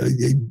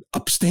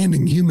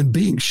upstanding human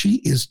being?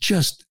 She is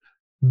just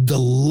the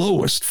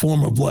lowest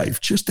form of life,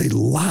 just a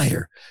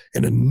liar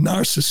and a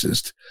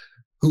narcissist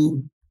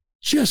who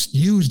just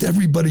used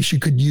everybody she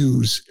could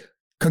use,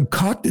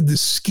 concocted this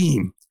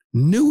scheme,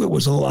 knew it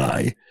was a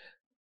lie,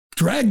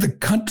 dragged the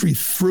country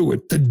through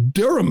it.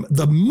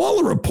 The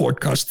Mueller report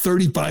cost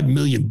 $35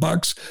 million.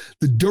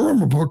 The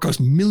Durham report cost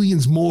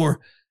millions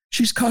more.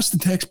 She's cost the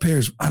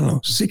taxpayers,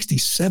 $60,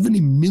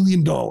 $70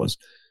 million.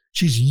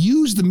 She's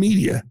used the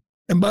media.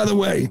 And by the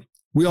way,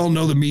 we all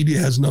know the media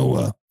has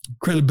no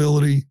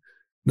credibility,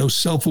 no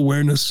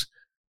self-awareness.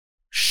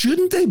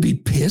 Shouldn't they be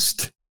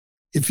pissed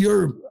if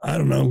you're,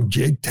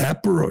 Jake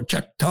Tapper or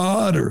Chuck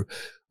Todd or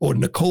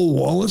Nicole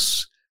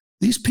Wallace?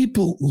 These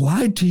people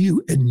lied to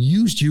you and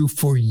used you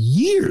for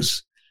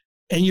years,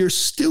 and you're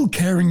still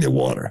carrying their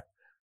water.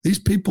 These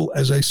people,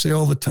 as I say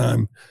all the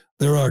time,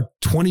 there are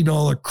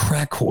 $20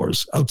 crack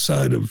whores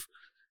outside of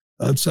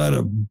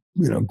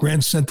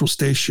Grand Central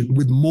Station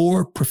with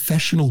more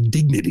professional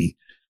dignity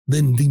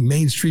than the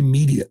mainstream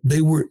media.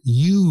 They were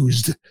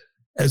used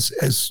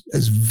as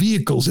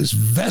vehicles, as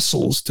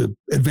vessels to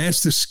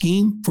advance this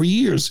scheme for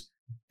years.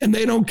 And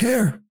they don't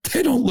care.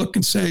 They don't look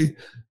and say,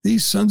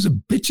 these sons of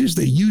bitches,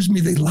 they used me,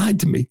 they lied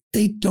to me.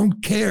 They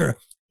don't care.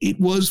 It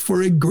was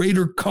for a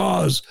greater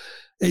cause.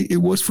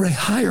 It was for a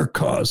higher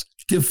cause.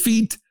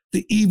 Defeat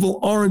the evil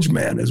orange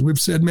man, as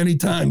we've said many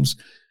times.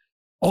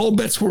 All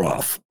bets were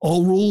off.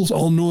 All rules,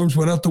 all norms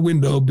went out the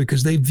window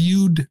because they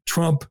viewed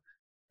Trump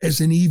as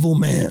an evil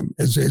man,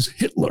 as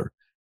Hitler.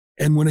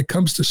 And when it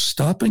comes to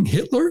stopping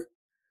Hitler,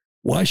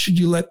 why should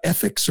you let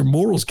ethics or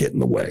morals get in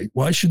the way?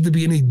 Why should there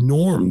be any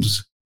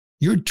norms?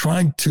 You're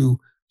trying to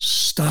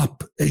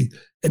stop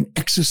an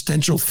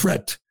existential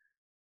threat.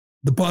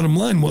 The bottom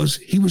line was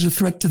he was a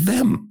threat to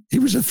them. He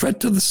was a threat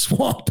to the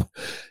swamp.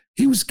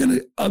 He was going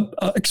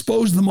to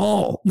expose them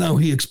all. Now,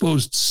 he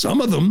exposed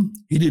some of them.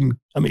 He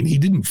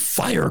didn't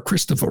fire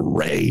Christopher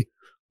Wray,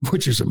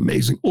 which is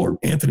amazing, or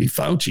Anthony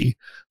Fauci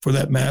for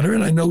that matter.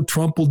 And I know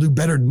Trump will do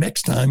better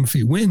next time if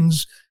he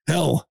wins.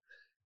 Hell,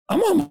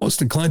 I'm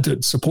almost inclined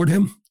to support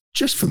him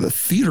just for the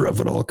theater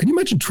of it all. Can you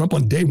imagine Trump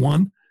on day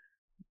one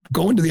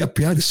going to the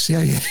FBI, the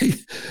CIA,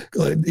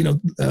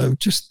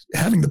 just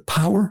having the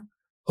power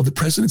of the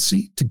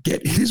presidency to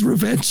get his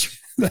revenge?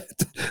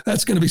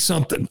 That's going to be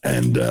something.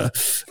 And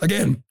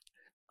again,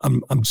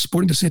 I'm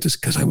supporting DeSantis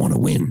because I want to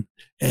win,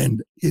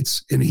 and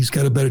he's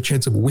got a better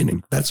chance of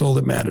winning. That's all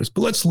that matters.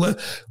 But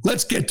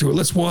let's get to it.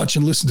 Let's watch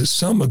and listen to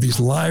some of these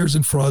liars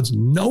and frauds,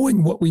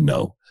 knowing what we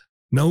know,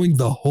 knowing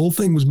the whole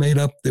thing was made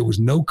up. There was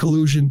no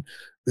collusion.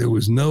 There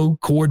was no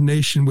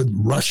coordination with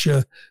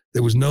Russia.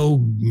 There was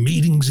no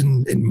meetings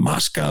in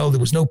Moscow. There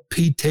was no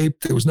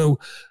P-tape. There was no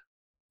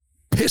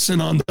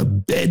pissing on the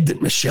bed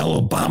that Michelle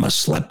Obama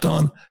slept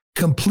on.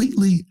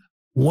 Completely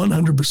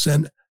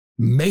 100%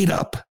 made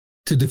up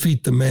to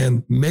defeat the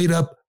man, made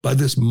up by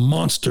this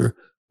monster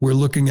we're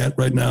looking at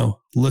right now.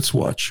 Let's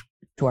watch.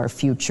 To our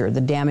future, the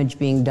damage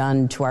being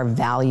done to our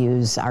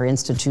values, our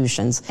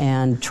institutions,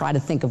 and try to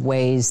think of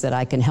ways that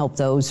I can help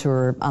those who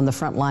are on the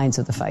front lines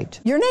of the fight.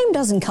 Your name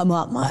doesn't come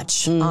up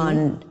much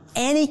on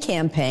any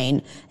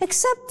campaign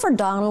except for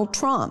Donald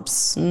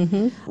Trump's.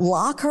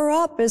 Lock her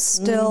up is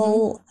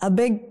still a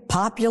big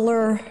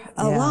popular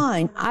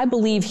line. I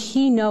believe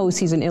he knows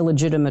he's an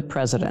illegitimate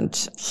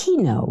president. He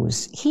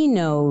knows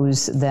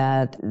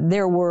that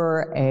there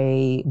were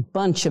a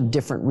bunch of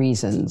different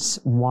reasons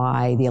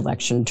why the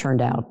election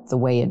turned out the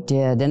way it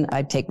did. And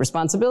I take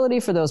responsibility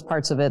for those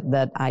parts of it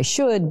that I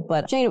should.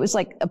 But Jane, it was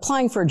like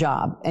applying for a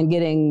job and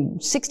getting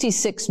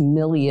 66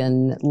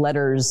 million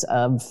letters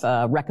of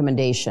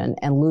recommendation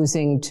and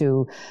losing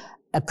to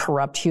a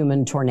corrupt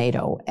human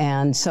tornado.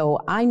 And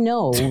so I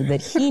know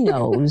that he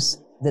knows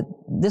that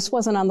this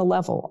wasn't on the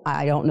level.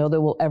 I don't know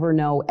that we'll ever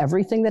know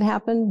everything that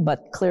happened,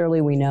 but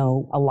clearly we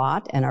know a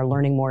lot and are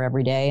learning more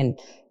every day, and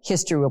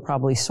history will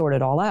probably sort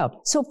it all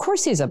out. So of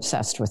course he's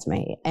obsessed with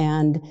me.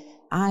 And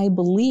I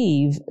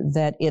believe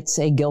that it's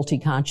a guilty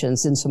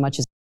conscience in so much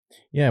as...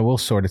 Yeah, it will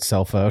sort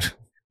itself out.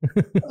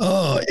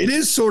 It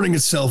is sorting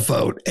itself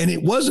out, and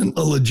it wasn't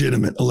a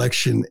legitimate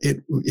election.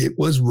 It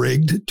was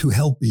rigged to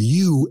help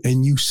you,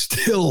 and you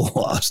still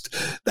lost.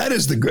 That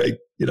is the great,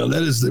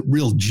 that is the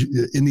real,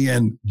 in the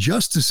end,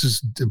 justice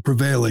is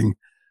prevailing,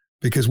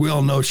 because we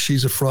all know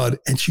she's a fraud,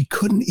 and she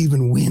couldn't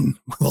even win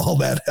with all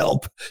that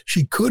help.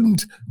 She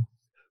couldn't.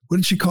 What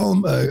did she call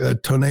him? A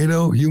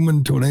tornado,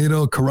 human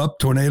tornado,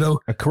 corrupt tornado?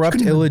 A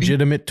corrupt,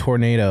 illegitimate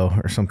tornado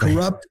or something.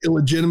 Corrupt,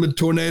 illegitimate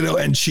tornado,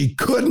 and she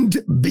couldn't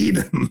beat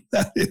him.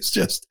 That is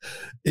just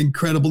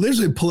incredible. There's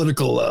a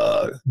political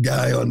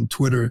guy on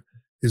Twitter.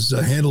 His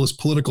handle is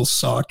Political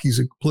Sock. He's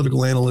a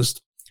political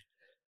analyst.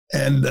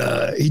 And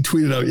he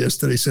tweeted out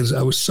yesterday, says,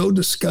 I was so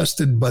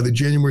disgusted by the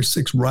January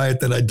 6th riot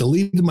that I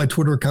deleted my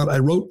Twitter account. I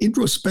wrote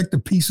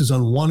introspective pieces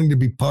on wanting to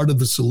be part of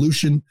the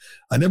solution.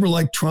 I never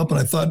liked Trump, and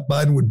I thought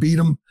Biden would beat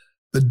him.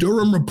 The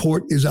Durham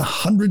report is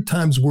 100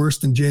 times worse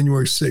than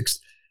January 6th.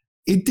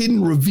 It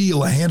didn't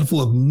reveal a handful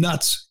of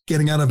nuts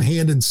getting out of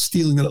hand and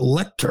stealing a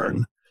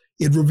lectern.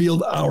 It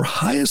revealed our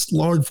highest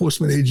law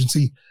enforcement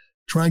agency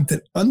trying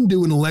to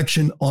undo an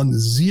election on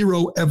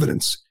zero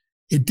evidence.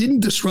 It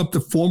didn't disrupt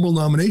the formal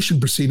nomination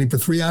proceeding for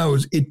 3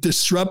 hours. It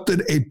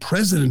disrupted a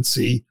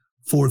presidency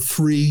for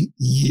 3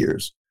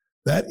 years.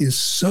 That is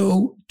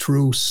so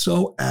true,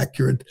 so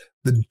accurate.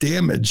 The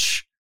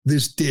damage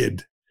this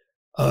did.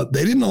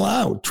 They didn't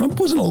allow, Trump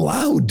wasn't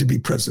allowed to be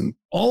president.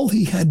 All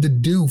he had to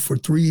do for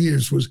 3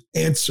 years was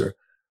answer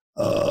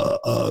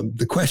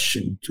the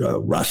question,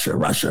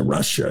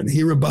 Russia, and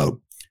hear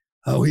about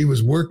how he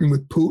was working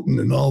with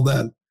Putin and all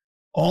that.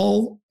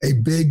 All a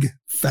big,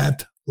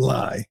 fat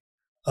lie.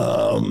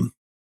 But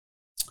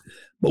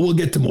we'll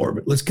get to more of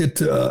it. Let's get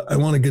to, I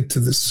want to get to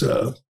this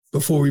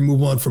before we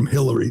move on from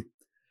Hillary.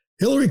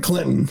 Hillary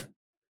Clinton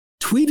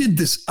tweeted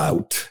this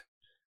out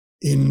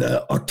in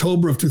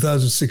October of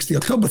 2016,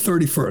 October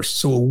 31st.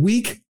 So a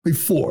week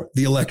before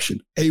the election,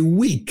 a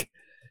week.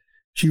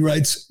 She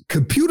writes,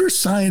 computer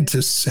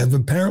scientists have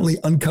apparently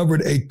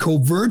uncovered a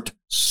covert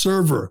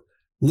server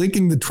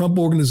linking the Trump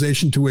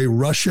organization to a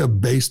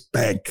Russia-based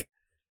bank.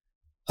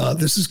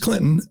 This is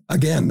Clinton,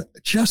 again,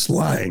 just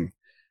lying.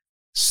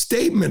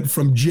 Statement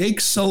from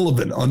Jake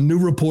Sullivan on new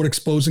report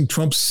exposing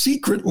Trump's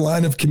secret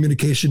line of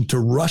communication to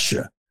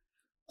Russia.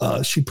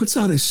 She puts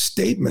out a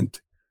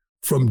statement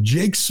from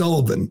Jake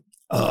Sullivan,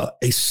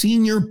 a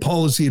senior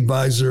policy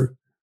advisor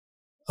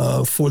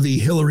for the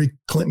Hillary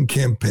Clinton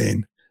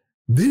campaign.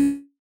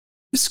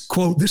 This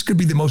quote, this could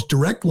be the most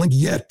direct link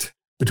yet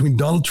between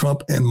Donald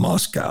Trump and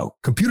Moscow.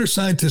 Computer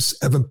scientists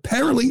have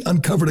apparently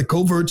uncovered a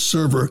covert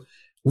server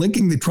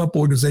linking the Trump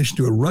organization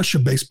to a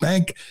Russia-based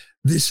bank.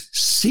 This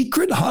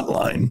secret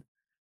hotline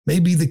may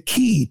be the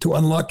key to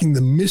unlocking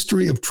the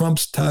mystery of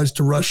Trump's ties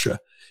to Russia.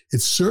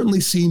 It certainly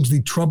seems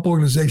the Trump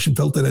organization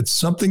felt it had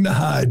something to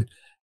hide,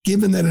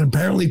 given that it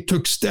apparently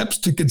took steps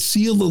to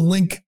conceal the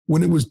link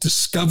when it was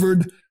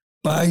discovered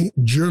by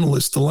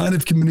journalists. The line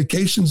of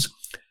communications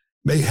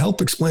may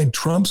help explain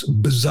Trump's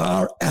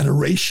bizarre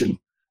adoration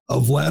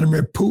of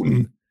Vladimir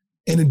Putin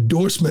and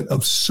endorsement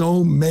of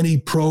so many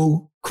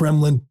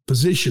pro-Kremlin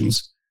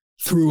positions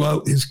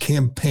throughout his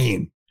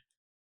campaign.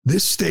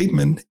 This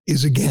statement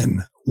is,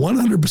 again,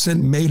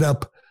 100% made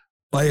up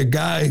by a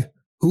guy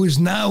who is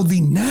now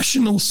the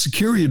national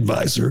security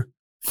advisor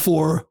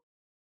for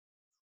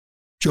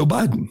Joe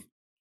Biden.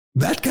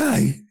 That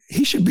guy,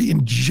 he should be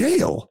in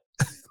jail.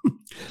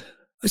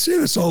 I say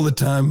this all the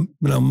time.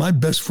 You know, my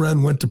best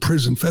friend went to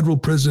prison, federal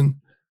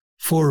prison,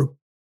 for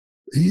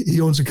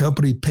he owns a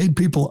company, paid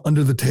people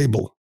under the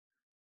table.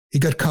 He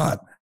got caught.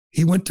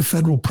 He went to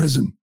federal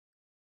prison.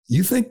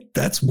 You think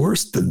that's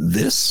worse than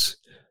this?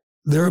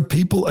 There are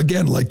people,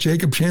 again, like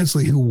Jacob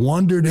Chansley, who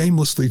wandered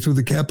aimlessly through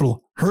the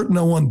Capitol, hurt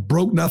no one,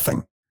 broke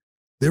nothing.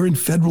 They're in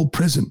federal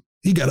prison.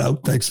 He got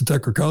out thanks to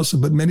Tucker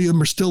Carlson, but many of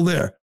them are still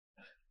there.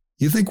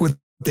 You think what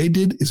they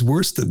did is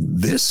worse than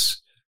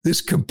this?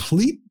 This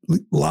complete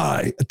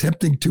lie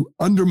attempting to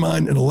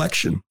undermine an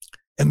election.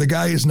 And the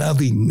guy is now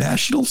the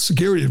national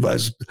security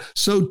advisor.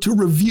 So to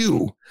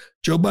review,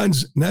 Joe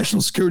Biden's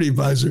national security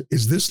advisor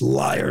is this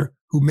liar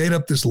who made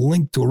up this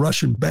link to a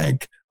Russian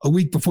bank a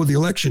week before the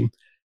election.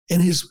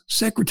 And his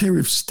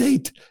Secretary of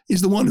State is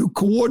the one who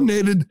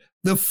coordinated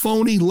the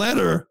phony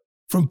letter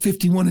from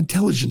 51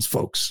 intelligence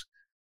folks.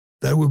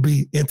 That would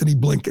be Anthony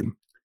Blinken.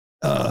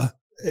 A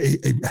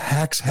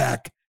hack's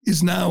hack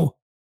is now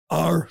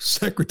our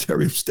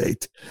Secretary of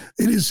State.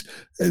 It is,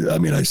 I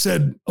mean, I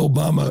said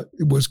Obama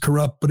was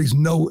corrupt, but this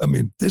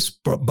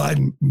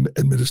Biden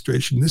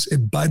administration, this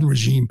Biden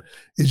regime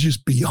is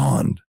just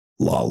beyond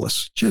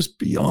lawless, just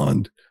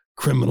beyond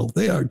criminal.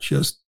 They are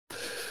just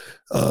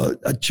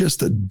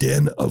a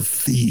den of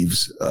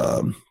thieves.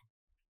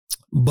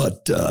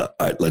 But all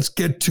right,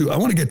 I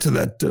want to get to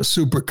that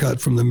supercut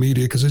from the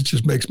media because it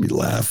just makes me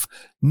laugh.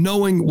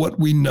 Knowing what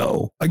we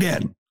know,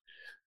 again,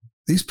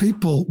 these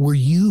people were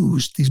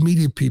used, these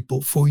media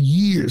people, for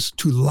years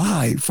to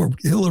lie for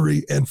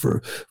Hillary and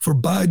for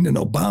Biden and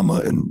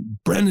Obama and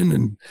Brennan,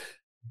 and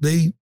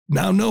they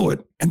now know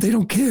it, and they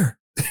don't care.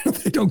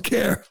 They don't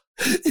care.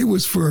 It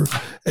was for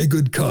a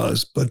good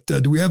cause. But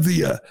do we have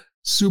the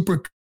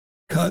super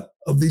cut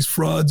of these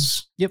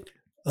frauds? Yep.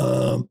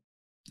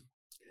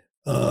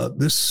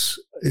 This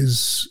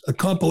is a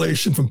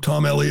compilation from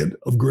Tom Elliott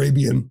of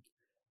Grabian,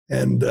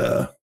 and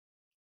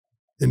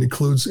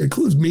includes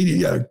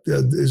media.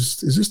 Yeah,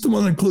 is this the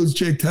one that includes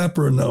Jake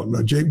Tapper or no?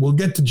 No, Jake. We'll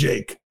get to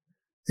Jake.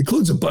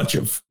 Includes a bunch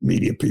of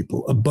media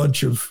people, a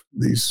bunch of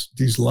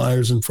these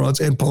liars and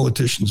frauds and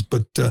politicians.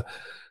 But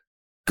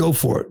go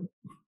for it.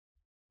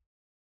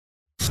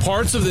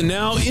 Parts of the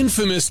now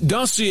infamous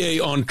dossier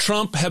on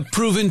Trump have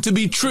proven to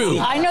be true.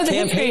 I know the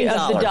history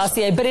of the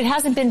dossier, but it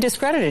hasn't been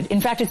discredited. In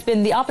fact, it's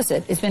been the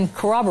opposite. It's been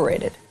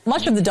corroborated.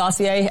 Much of the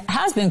dossier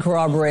has been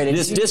corroborated.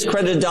 This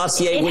discredited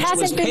dossier, which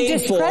was paid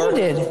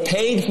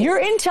for,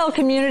 Your intel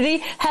community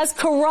has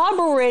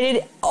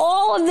corroborated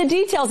all of the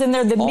details in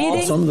there. The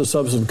meeting. Some of the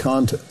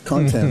substantive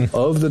content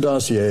of the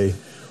dossier,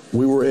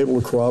 we were able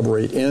to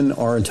corroborate in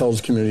our intelligence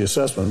community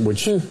assessment,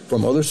 which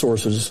from other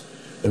sources,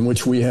 in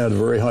which we had a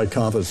very high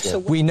confidence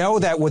level. We know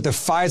that with the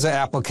FISA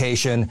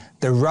application,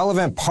 the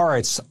relevant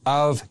parts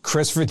of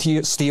Christopher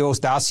Steele's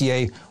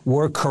dossier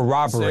were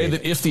corroborated. Say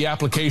that if the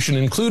application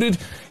included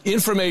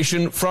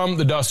information from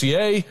the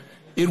dossier,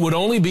 it would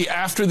only be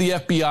after the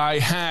FBI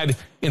had,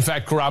 in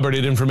fact,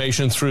 corroborated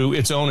information through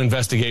its own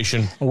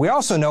investigation. We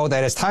also know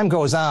that as time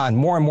goes on,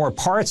 more and more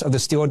parts of the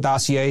Steele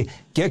dossier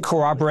get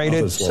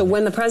corroborated. So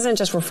when the president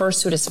just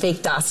refers to it as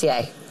fake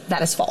dossier,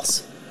 that is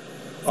false.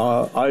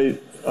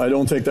 I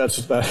don't think that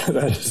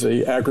is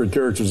the accurate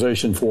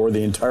characterization for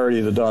the entirety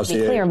of the dossier.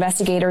 To be clear,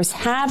 investigators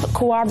have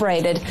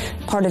corroborated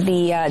part of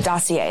the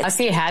dossier. The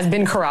dossier has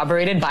been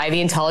corroborated by the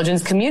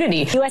intelligence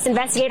community. U.S.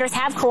 investigators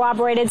have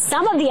corroborated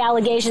some of the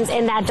allegations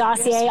in that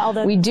dossier,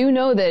 although we do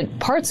know that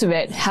parts of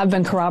it have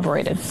been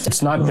corroborated.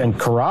 It's not been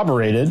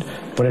corroborated,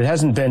 but it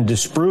hasn't been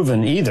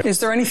disproven either. Is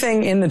there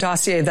anything in the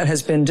dossier that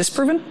has been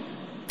disproven?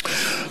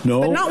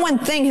 No. But not one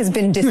thing has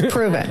been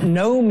disproven.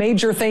 No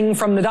major thing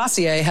from the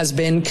dossier has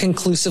been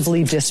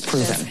conclusively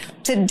disproven.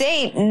 to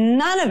date,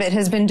 none of it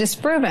has been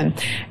disproven,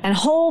 and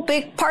whole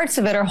big parts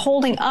of it are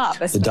holding up.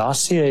 The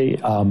dossier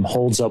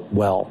holds up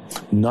well.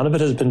 None of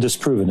it has been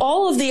disproven.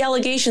 All of the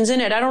allegations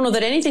in it, I don't know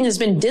that anything has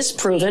been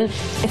disproven.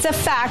 It's a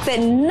fact that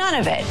none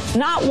of it,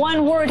 not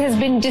one word, has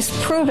been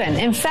disproven.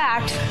 In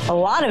fact, a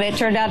lot of it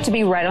turned out to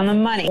be right on the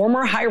money.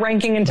 Former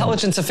high-ranking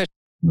intelligence officials.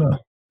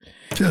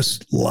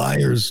 Just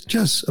liars.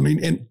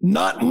 And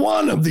not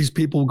one of these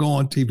people go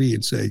on TV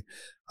and say,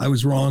 I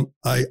was wrong.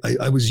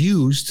 I was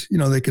used.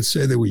 They could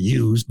say they were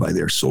used by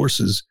their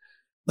sources.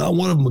 Not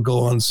one of them would go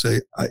on and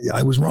say,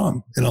 I was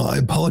wrong. I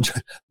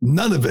apologize.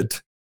 None of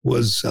it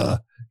was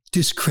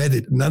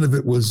discredited. None of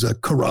it was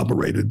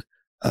corroborated.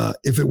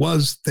 If it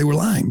was, they were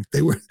lying.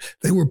 They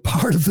were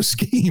part of the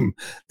scheme.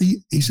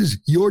 He says,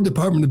 your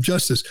Department of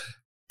Justice.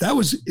 That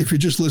was, if you're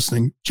just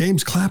listening,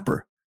 James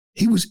Clapper.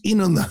 He was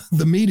in on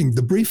the meeting,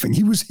 the briefing.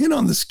 He was in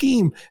on the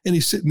scheme, and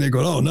he's sitting there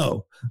going,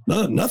 oh,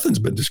 no, nothing's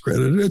been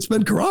discredited. It's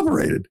been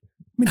corroborated.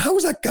 How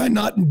is that guy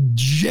not in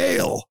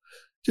jail?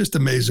 Just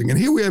amazing. And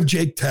here we have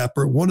Jake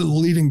Tapper, one of the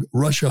leading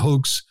Russia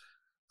hoax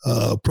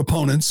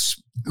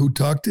proponents, who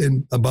talked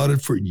about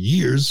it for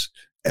years,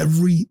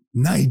 every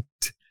night,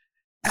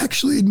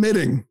 actually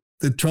admitting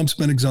that Trump's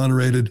been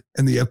exonerated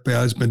and the FBI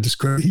has been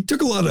discredited. He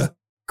took a lot of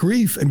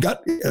grief and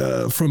got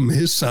from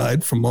his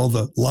side, from all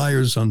the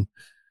liars on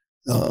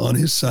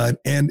his side,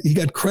 and he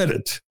got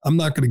credit. I'm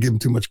not going to give him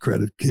too much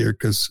credit here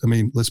because,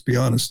 let's be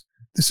honest.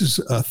 This is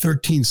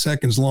 13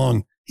 seconds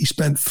long. He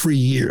spent 3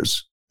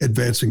 years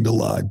advancing the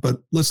lie. But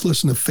let's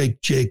listen to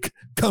fake Jake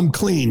come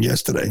clean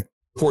yesterday.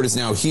 Report is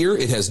now here.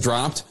 It has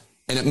dropped,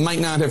 and it might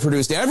not have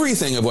produced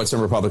everything of what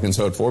some Republicans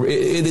hoped for.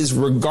 It is,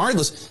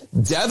 regardless,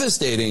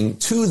 devastating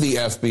to the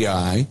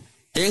FBI,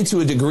 and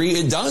to a degree,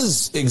 it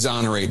does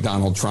exonerate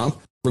Donald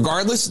Trump.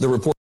 Regardless, the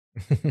report.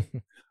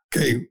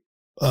 Okay.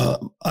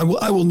 I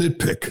will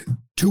nitpick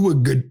to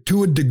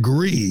a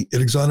degree.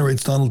 It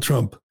exonerates Donald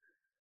Trump.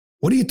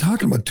 What are you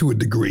talking about? To a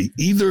degree,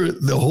 either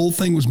the whole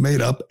thing was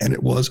made up and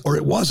it was, or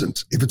it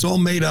wasn't. If it's all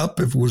made up,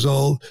 if it was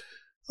all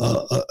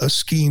a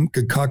scheme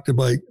concocted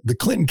by the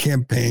Clinton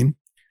campaign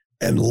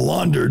and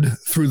laundered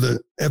through the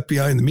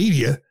FBI and the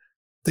media,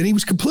 then he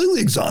was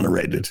completely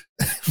exonerated.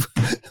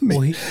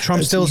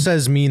 Trump still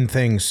says mean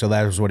things, so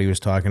that was what he was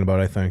talking about,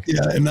 I think.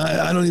 Yeah, and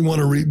I don't even want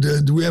to read.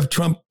 Do we have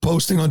Trump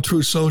posting on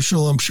True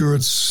Social? I'm sure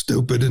it's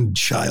stupid and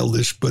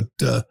childish, but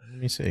let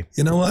me see.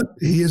 You know what?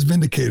 He is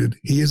vindicated.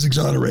 He is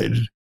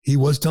exonerated. He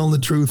was telling the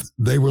truth.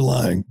 They were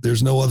lying.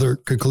 There's no other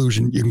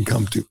conclusion you can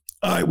come to.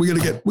 All right, we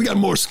got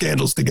more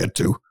scandals to get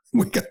to.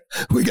 We got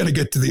to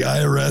get to the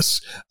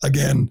IRS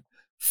again,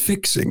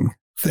 fixing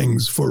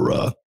things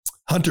for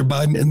Hunter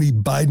Biden and the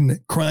Biden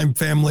crime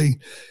family.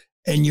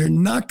 And you're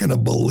not going to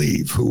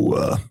believe who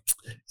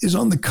is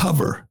on the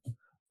cover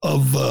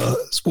of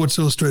Sports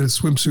Illustrated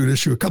swimsuit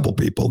issue, a couple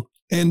people.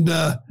 And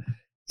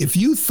if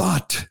you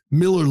thought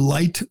Miller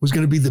Lite was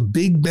going to be the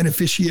big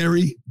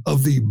beneficiary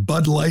of the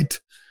Bud Light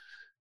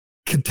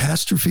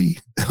catastrophe,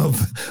 of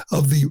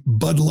the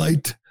Bud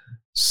Light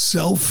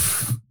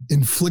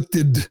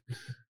self-inflicted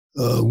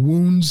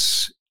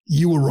wounds,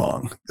 you were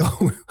wrong.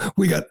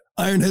 We got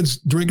Ironheads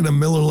drinking a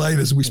Miller Lite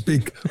as we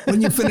speak.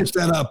 When you finish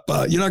that up,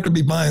 you're not going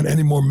to be buying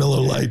any more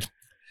Miller Lite.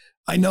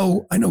 I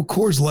know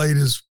Coors Light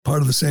is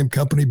part of the same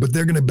company, but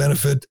they're going to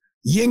benefit.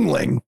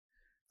 Yingling,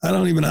 I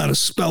don't even know how to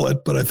spell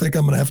it, but I think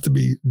I'm going to have to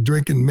be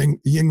drinking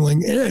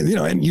Yingling,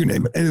 and you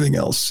name it, anything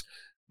else.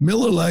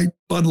 Miller Lite,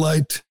 Bud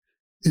Light,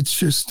 it's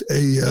just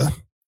a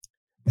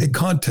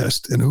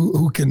contest, and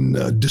who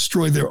can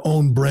destroy their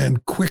own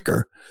brand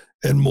quicker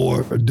and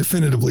more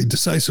definitively,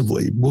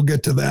 decisively. We'll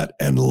get to that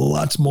and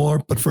lots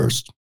more. But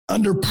first,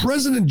 under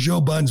President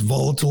Joe Biden's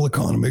volatile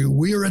economy,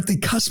 we are at the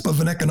cusp of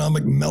an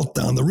economic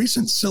meltdown. The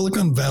recent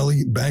Silicon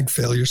Valley bank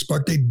failure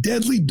sparked a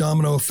deadly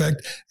domino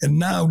effect, and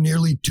now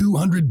nearly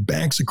 200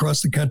 banks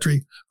across the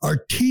country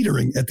are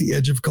teetering at the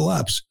edge of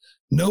collapse.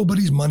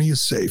 Nobody's money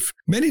is safe.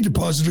 Many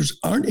depositors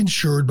aren't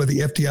insured by the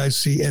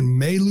FDIC and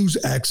may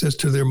lose access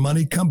to their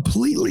money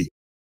completely.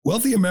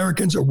 Wealthy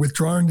Americans are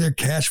withdrawing their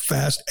cash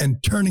fast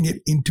and turning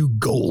it into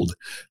gold.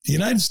 The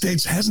United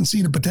States hasn't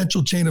seen a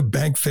potential chain of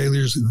bank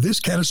failures this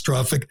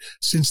catastrophic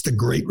since the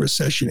Great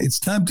Recession. It's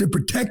time to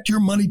protect your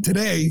money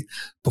today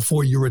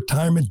before your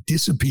retirement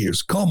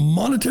disappears. Call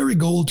Monetary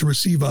Gold to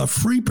receive our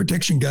free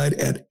protection guide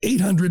at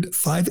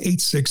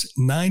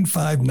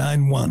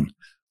 800-586-9591.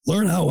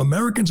 Learn how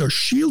Americans are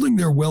shielding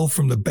their wealth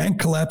from the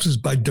bank collapses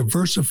by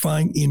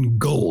diversifying in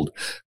gold.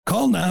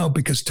 Call now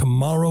because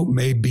tomorrow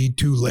may be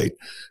too late.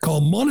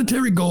 Call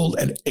Monetary Gold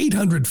at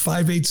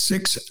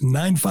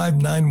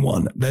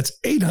 800-586-9591. That's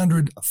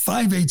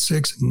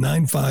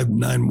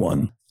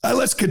 800-586-9591.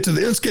 Let's get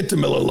to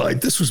Miller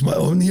Lite. This was my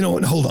own. You know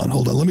what? Hold on.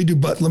 Let me do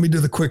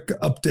the quick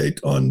update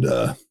on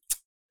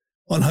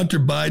Hunter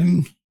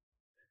Biden.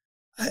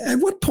 At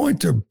what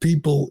point are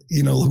people,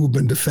 who've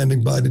been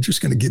defending Biden just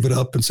going to give it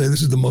up and say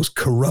this is the most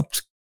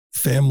corrupt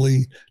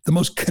family, the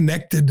most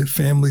connected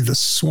family, the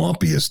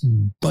swampiest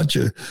bunch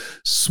of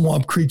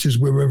swamp creatures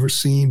we've ever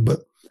seen?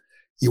 But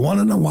you want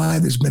to know why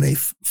there's been a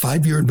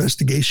 5-year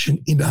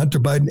investigation into Hunter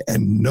Biden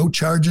and no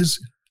charges,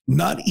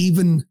 not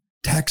even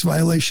tax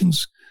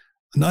violations,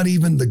 not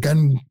even the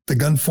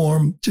gun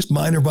form, just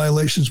minor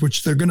violations,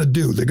 which they're going to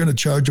do. They're going to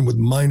charge them with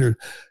minor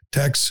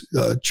tax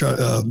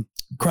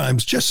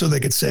crimes just so they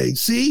could say,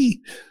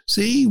 see,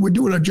 we're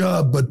doing our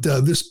job. But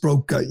this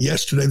broke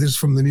yesterday. This is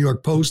from the New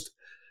York Post.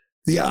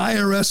 The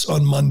IRS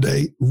on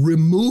Monday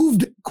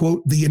removed,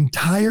 quote, the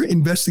entire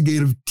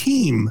investigative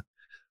team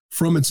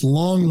from its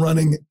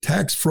long-running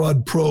tax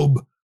fraud probe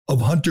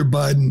of Hunter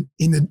Biden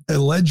in an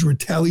alleged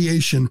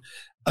retaliation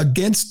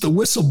against the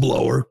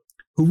whistleblower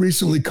who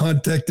recently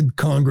contacted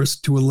Congress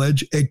to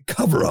allege a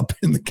cover-up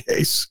in the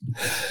case.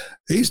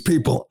 These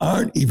people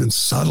aren't even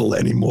subtle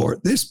anymore.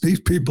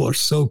 These people are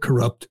so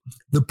corrupt.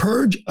 The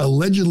purge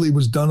allegedly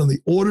was done on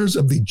the orders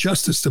of the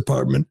Justice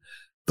Department.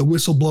 The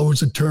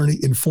whistleblower's attorney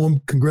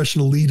informed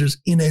congressional leaders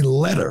in a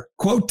letter.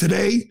 Quote,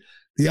 today,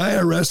 the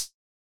IRS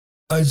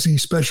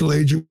special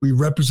agent we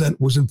represent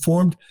was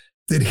informed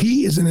that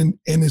he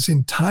and his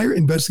entire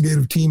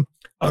investigative team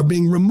are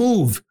being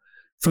removed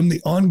from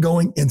the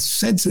ongoing and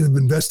sensitive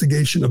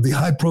investigation of the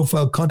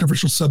high-profile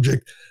controversial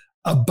subject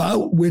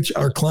about which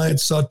our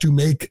client sought to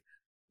make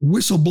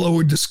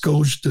whistleblower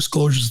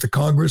disclosures to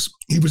Congress.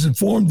 He was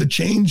informed the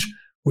change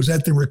was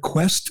at the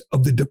request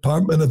of the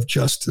Department of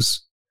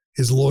Justice,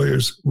 his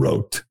lawyers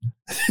wrote.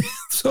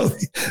 So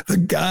the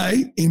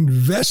guy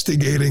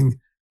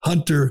investigating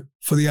Hunter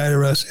for the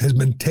IRS has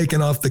been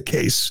taken off the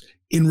case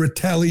in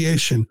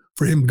retaliation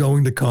for him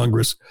going to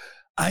Congress.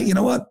 You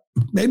know what?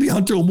 Maybe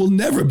Hunter will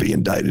never be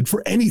indicted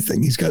for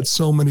anything. He's got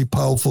so many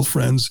powerful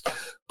friends,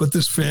 but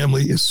this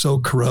family is so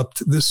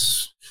corrupt.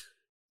 This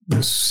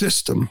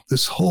system,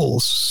 this whole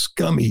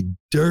scummy,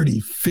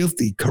 dirty,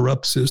 filthy,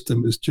 corrupt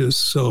system is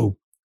just so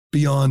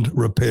beyond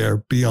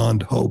repair,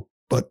 beyond hope.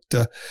 But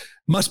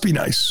must be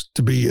nice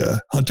to be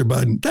Hunter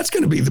Biden. That's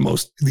going to be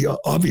the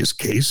obvious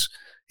case.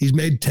 He's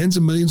made tens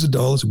of millions of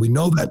dollars. We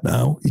know that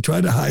now. He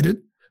tried to hide it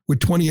with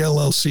 20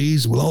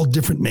 LLCs with all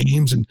different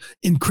names and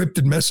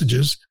encrypted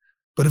messages.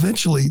 But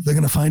eventually they're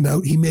going to find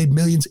out he made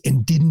millions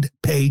and didn't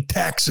pay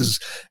taxes.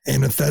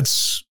 And if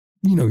that's,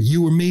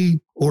 you or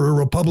me or a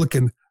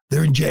Republican,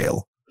 they're in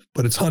jail.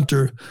 But it's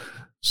Hunter.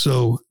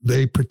 So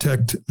they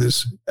protect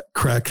this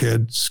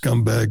crackhead,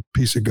 scumbag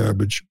piece of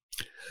garbage.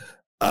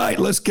 All right,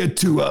 let's get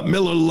to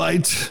Miller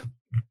Lite.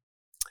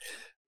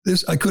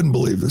 I couldn't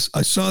believe this.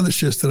 I saw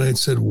this yesterday and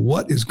said,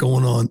 what is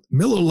going on?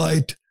 Miller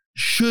Lite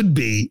should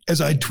be, as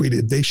I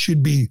tweeted, they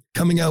should be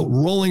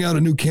rolling out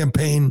a new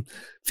campaign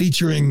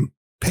featuring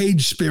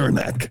Paige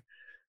Spiranek,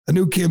 a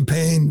new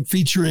campaign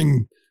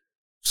featuring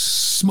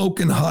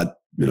smoking hot,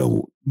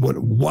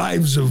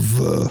 wives of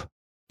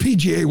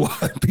PGA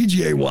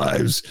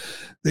wives.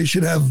 They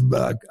should have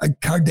a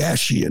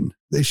Kardashian.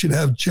 They should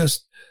have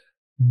just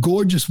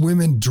gorgeous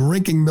women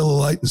drinking Miller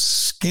Lite in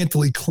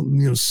scantily,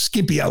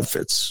 skimpy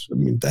outfits. I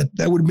mean,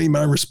 that would be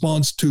my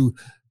response to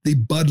the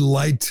Bud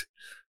Light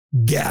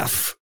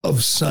gaffe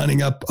of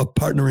signing up, of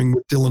partnering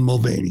with Dylan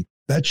Mulvaney.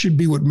 That should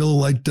be what Miller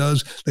Lite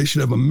does. They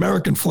should have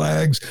American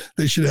flags.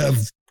 They should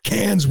have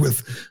cans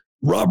with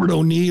Robert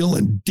O'Neill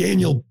and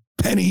Daniel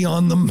Penny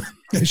on them.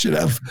 They should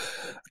have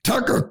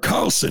Tucker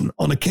Carlson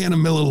on a can of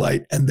Miller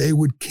Lite, and they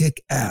would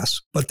kick ass.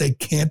 But they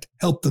can't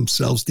help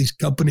themselves. These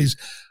companies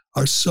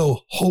are so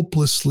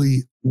hopelessly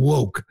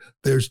woke.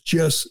 There's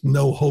just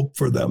no hope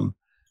for them.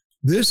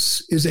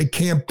 This is a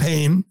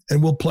campaign,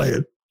 and we'll play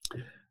it,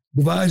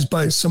 devised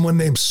by someone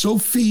named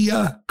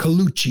Sophia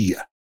Colucci.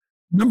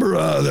 Remember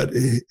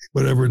that,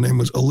 whatever her name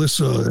was,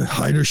 Alyssa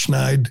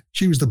Heiderschneid?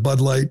 She was the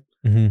Bud Light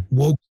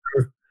woker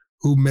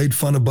who made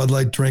fun of Bud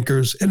Light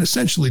drinkers and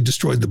essentially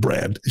destroyed the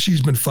brand.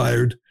 She's been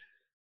fired.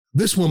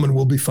 This woman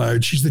will be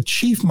fired. She's the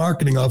chief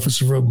marketing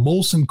officer of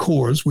Molson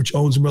Coors, which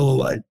owns Miller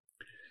Lite.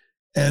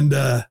 And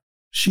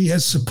she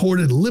has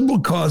supported liberal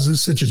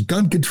causes such as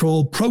gun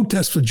control,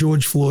 protests for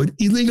George Floyd,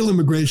 illegal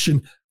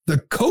immigration, the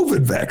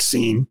COVID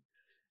vaccine,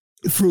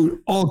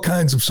 through all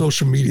kinds of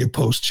social media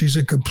posts. She's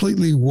a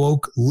completely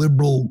woke,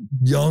 liberal,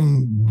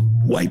 young,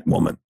 white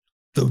woman,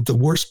 the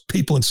worst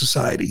people in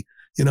society.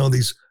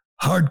 These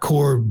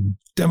hardcore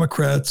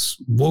Democrats,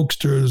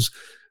 wokesters,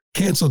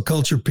 cancel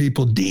culture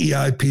people,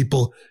 DEI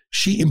people.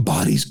 She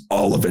embodies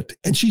all of it.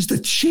 And she's the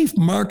chief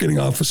marketing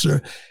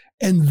officer.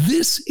 And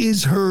this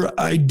is her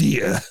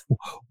idea.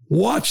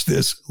 Watch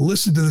this.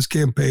 Listen to this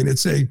campaign.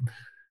 It's a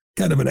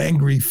kind of an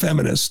angry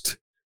feminist,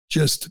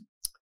 just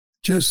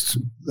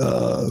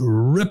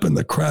ripping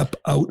the crap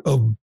out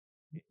of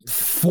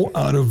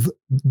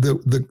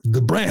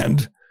the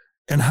brand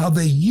and how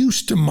they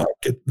used to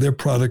market their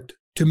product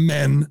to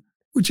men,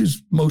 which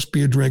is most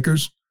beer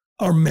drinkers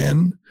are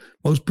men.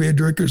 Most beer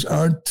drinkers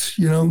aren't,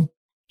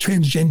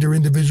 transgender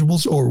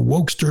individuals or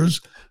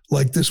wokesters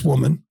like this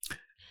woman.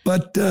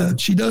 But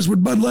she does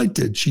what Bud Light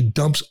did. She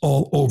dumps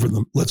all over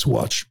them. Let's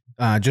watch.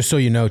 Just so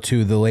you know,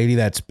 too, the lady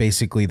that's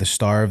basically the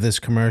star of this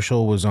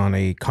commercial was on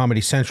a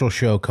Comedy Central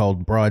show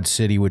called Broad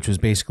City, which was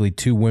basically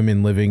two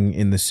women living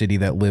in the city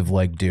that live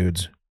like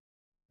dudes.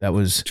 That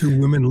was... Two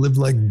women live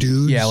like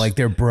dudes? Yeah, like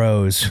they're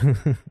bros.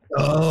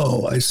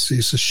 Oh, I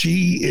see. So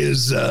she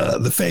is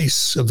the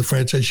face of the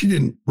franchise. She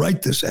didn't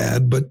write this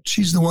ad, but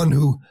she's the one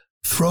who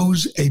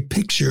throws a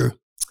picture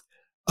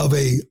of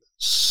a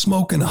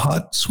smoking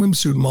hot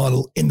swimsuit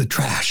model in the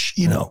trash,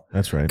 you know.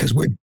 That's right. Because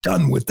we're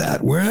done with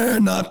that. We're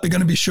not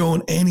going to be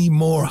showing any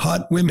more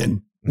hot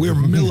women. We're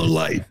Miller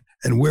Lite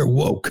and we're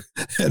woke.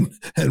 And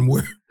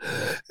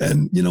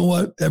you know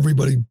what?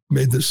 Everybody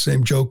made the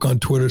same joke on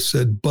Twitter,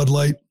 said Bud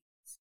Light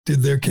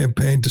did their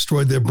campaign,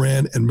 destroyed their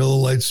brand, and Miller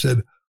Lite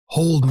said,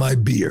 hold my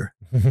beer.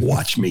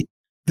 Watch me.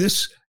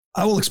 This,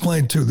 I will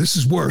explain too. This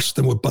is worse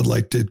than what Bud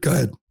Light did. Go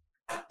ahead.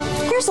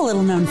 Here's a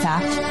little known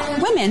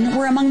fact. Women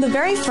were among the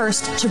very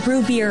first to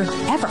brew beer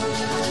ever.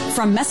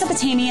 From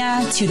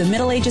Mesopotamia to the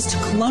Middle Ages to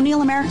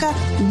colonial America,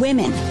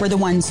 women were the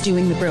ones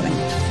doing the brewing.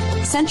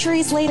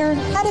 Centuries later,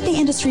 how did the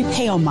industry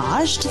pay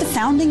homage to the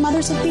founding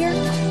mothers of beer?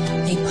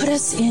 They put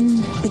us in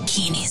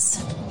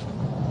bikinis.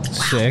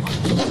 Sick.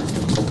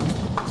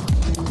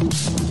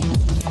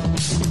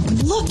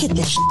 Look at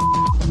this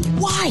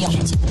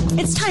wild.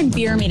 It's time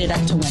beer made it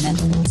up to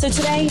women. So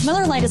today,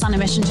 Miller Lite is on a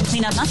mission to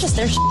clean up not just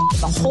their but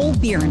the whole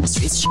beer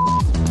industry's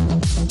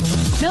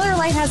Miller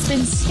Lite has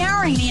been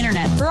scouring the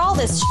internet for all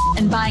this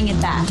and buying it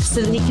back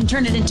so that he can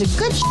turn it into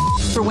good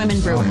for women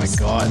brewers.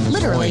 Oh my God.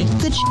 Literally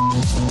good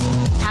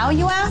How,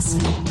 you ask?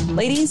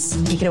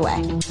 Ladies, take it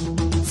away.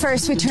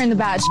 First, we turn the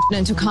bad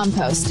into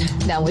compost.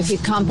 Then we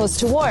feed compost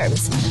to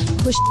worms.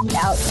 Push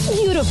out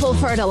beautiful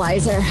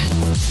fertilizer.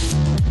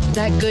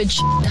 That good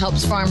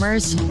helps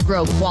farmers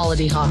grow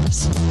quality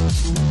hops,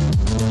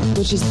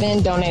 which is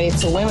then donated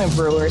to women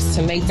brewers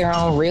to make their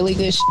own really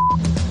good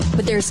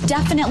But there's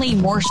definitely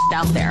more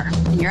out there.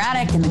 In your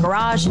attic, in the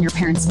garage, in your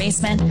parents'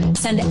 basement.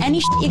 Send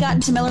any you got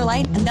into Miller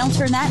Lite, and they'll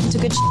turn that into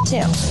good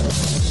too.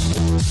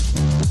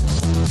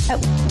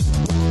 Oh,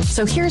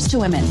 so here's to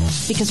women,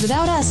 because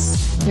without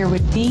us, there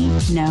would be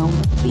no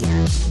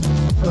beer.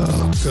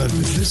 Oh,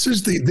 goodness.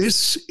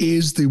 This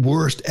is the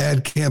worst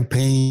ad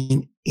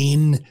campaign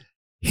in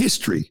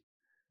history.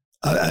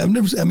 I'll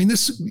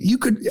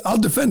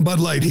defend Bud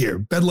Light here.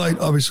 Bud Light,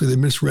 obviously, they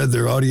misread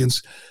their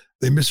audience.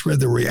 They misread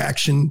the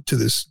reaction to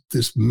this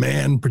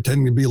man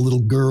pretending to be a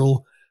little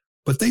girl.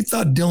 But they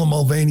thought Dylan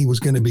Mulvaney was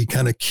going to be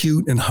kind of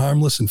cute and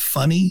harmless and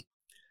funny.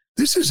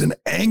 This is an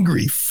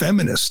angry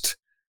feminist.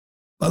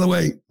 By the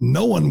way,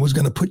 no one was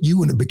going to put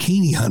you in a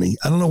bikini, honey.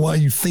 I don't know why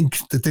you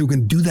think that they were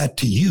going to do that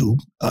to you.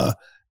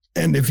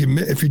 And if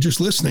you're just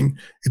listening,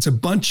 it's a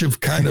bunch of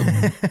kind of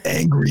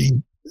angry,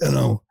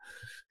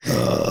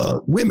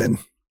 women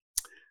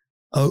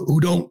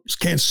who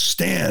can't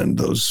stand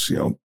those,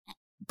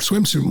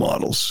 swimsuit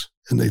models,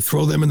 and they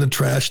throw them in the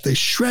trash. They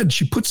shred.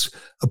 She puts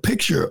a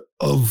picture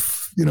of,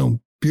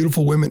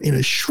 beautiful women in a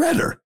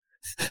shredder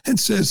and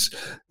says,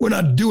 we're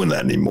not doing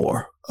that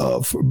anymore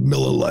for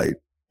Miller Lite.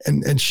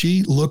 And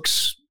she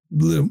looks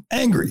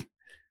angry.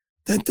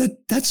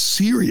 That's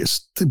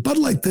serious. The Bud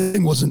Light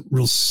thing wasn't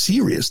real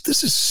serious.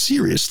 This is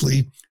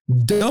seriously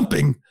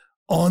dumping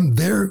on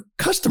their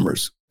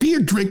customers. Beer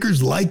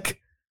drinkers like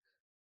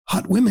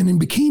hot women in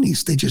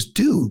bikinis. They just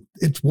do.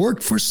 It's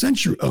worked for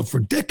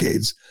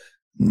decades.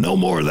 No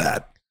more of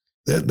that.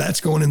 That's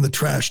going in the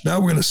trash. Now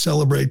we're going to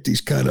celebrate these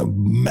kind of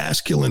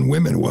masculine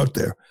women who are out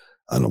there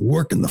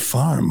working the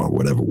farm or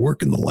whatever,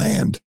 working the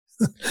land.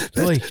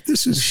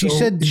 This is she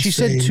said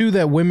too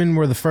that women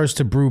were the first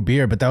to brew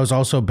beer, but that was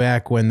also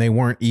back when they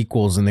weren't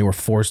equals and they were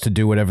forced to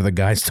do whatever the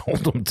guys told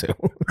them to.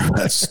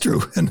 That's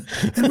true. And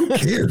who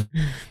cares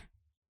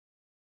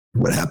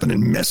what happened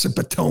in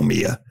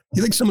Mesopotamia?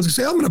 You think someone's going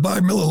to say, I'm going to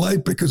buy Miller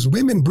Lite because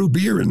women brew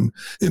beer in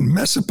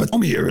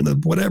Mesopotamia in the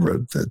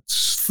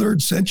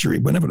 3rd century,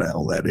 whenever the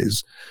hell that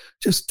is.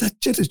 It's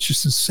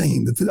just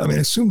insane. I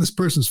assume this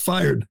person's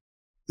fired.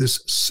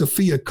 This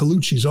Sophia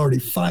Colucci's already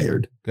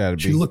fired.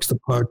 She looks the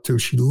part too.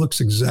 She looks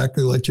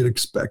exactly like you'd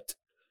expect.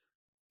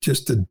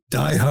 Just a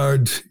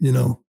diehard,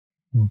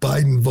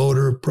 Biden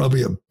voter,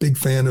 probably a big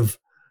fan of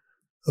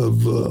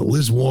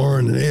Liz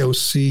Warren and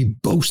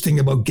AOC, boasting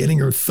about getting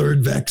her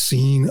 3rd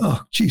vaccine.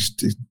 Oh, geez,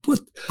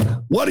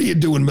 what are you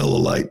doing, Miller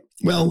Lite?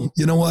 Well,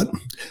 you know what?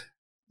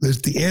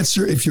 There's the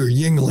answer if you're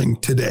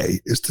Yingling today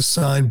is to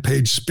sign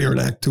Paige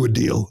Spiranak to a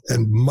deal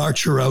and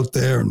march her out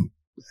there and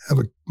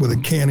with a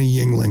can of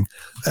Yingling.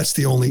 That's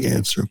the only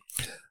answer.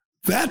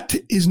 That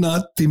is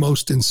not the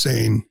most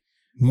insane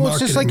marketing. Well, it's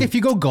just like if you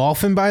go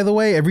golfing, by the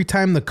way, every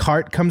time the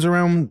cart comes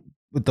around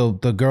with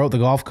the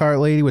golf cart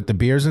lady with the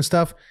beers and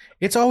stuff,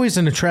 it's always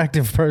an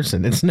attractive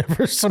person. It's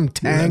never some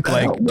tank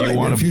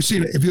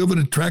if you have an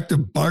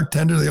attractive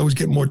bartender, they always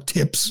get more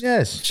tips.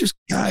 Yes. It's just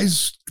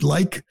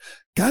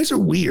guys are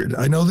weird.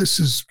 I know this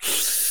is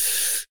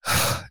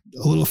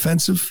a little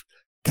offensive.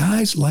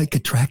 Guys like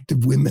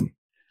attractive women.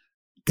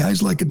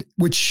 Guys like it,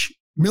 which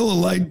Miller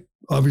Lite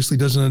obviously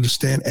doesn't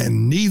understand,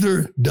 and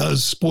neither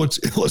does Sports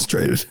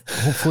Illustrated.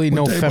 Hopefully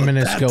no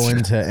feminists go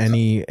into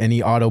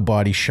any auto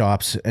body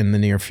shops in the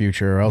near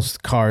future, or else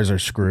cars are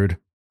screwed.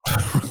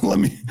 let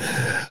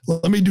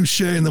me do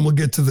Shay, and then we'll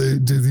get to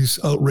these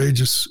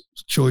outrageous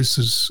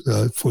choices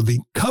for the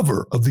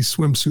cover of the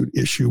swimsuit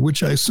issue,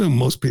 which I assume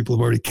most people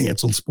have already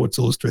canceled. Sports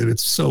Illustrated.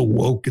 It's so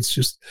woke.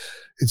 It's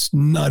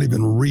not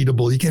even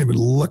readable. You can't even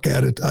look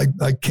at it.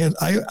 I can't.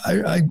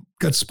 I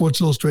got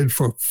Sports Illustrated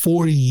for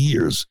 40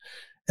 years,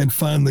 and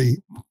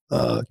finally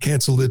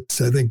canceled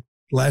it. I think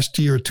last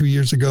year or 2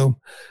 years ago.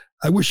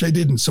 I wish I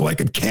didn't, so I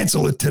could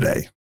cancel it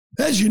today.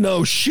 As you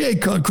know, Shea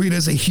Concrete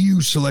has a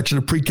huge selection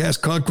of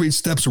precast concrete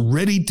steps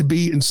ready to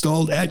be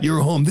installed at your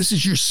home. This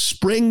is your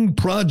spring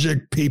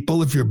project,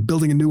 people. If you're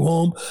building a new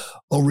home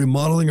or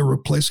remodeling or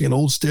replacing an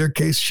old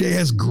staircase, Shea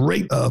has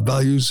great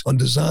values on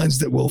designs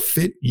that will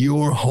fit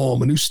your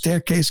home. A new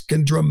staircase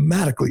can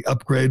dramatically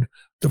upgrade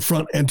the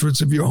front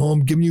entrance of your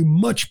home, giving you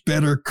much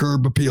better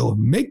curb appeal.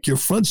 Make your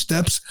front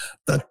steps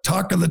the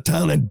talk of the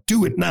town, and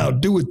do it now.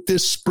 Do it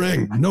this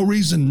spring. No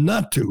reason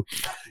not to.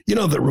 You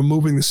know that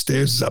removing the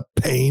stairs is a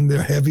pain.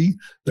 They're heavy.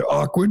 They're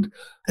awkward.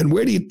 And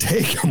where do you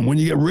take them when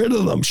you get rid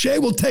of them? Shea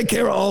will take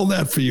care of all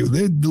that for you.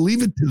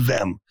 Leave it to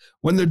them.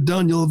 When they're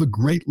done, you'll have a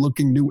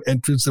great-looking new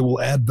entrance that will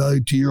add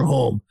value to your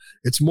home.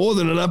 It's more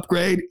than an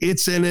upgrade.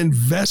 It's an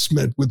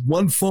investment. With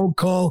one phone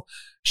call,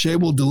 Shea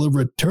will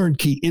deliver a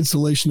turnkey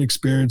installation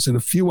experience. In a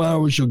few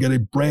hours, you'll get a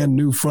brand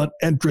new front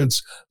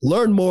entrance.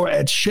 Learn more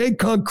at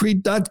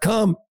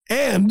SheaConcrete.com.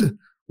 And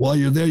while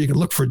you're there, you can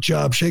look for a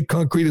job. Shea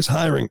Concrete is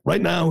hiring.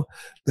 Right now,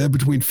 they have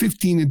between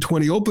 15 and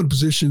 20 open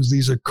positions.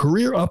 These are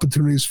career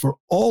opportunities for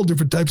all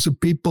different types of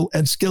people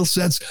and skill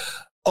sets.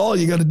 All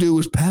you got to do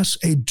is pass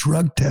a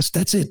drug test.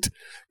 That's it.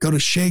 Go to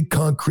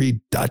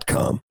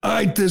SheaConcrete.com. All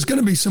right, there's going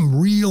to be some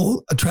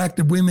real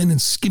attractive women in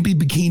skimpy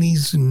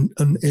bikinis and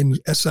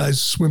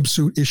SI's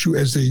swimsuit issue,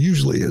 as there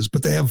usually is.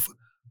 But they have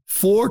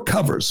 4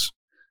 covers,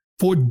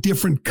 4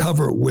 different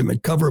cover women,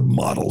 cover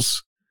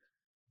models.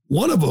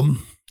 One of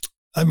them,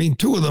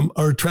 2 of them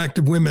are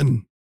attractive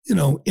women,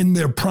 in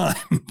their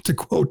prime, to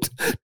quote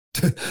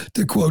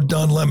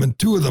Don Lemon.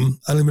 2 of them,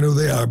 I don't even know who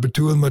they are, but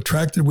 2 of them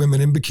attractive women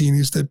in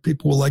bikinis that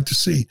people will like to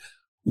see.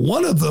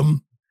 One of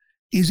them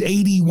is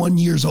 81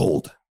 years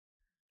old.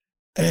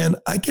 And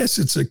I guess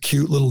it's a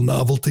cute little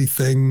novelty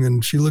thing,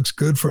 and she looks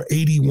good for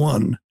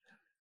 81.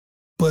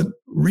 But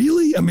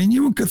really,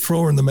 you could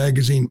throw her in the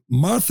magazine.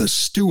 Martha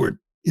Stewart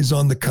is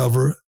on the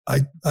cover.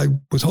 I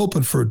was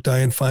hoping for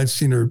Dianne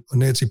Feinstein or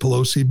Nancy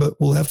Pelosi, but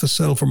we'll have to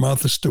settle for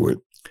Martha Stewart.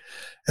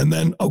 And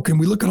then, can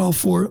we look at all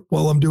 4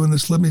 while I'm doing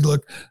this? Let me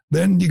look.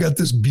 Then you got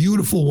this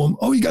beautiful woman.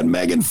 Oh, you got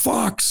Megan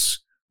Fox.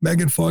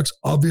 Megan Fox,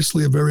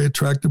 obviously a very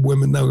attractive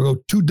woman. Now we'll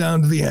go 2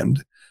 down to the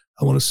end.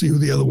 I want to see who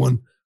the other one.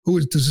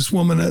 Does this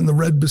woman in the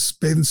red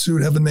bathing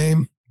suit have a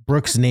name?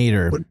 Brooks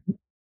Nader.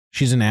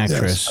 She's an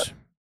actress. Yes.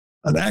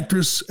 An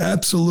actress,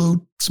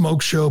 absolute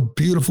smoke show,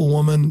 beautiful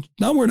woman.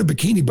 Not wearing a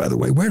bikini, by the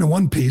way, wearing a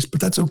one piece,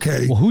 but that's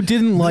okay. Well, who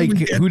didn't like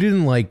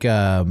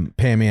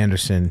Pam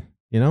Anderson?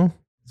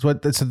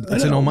 That's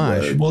an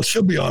homage. Well,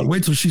 she'll be on.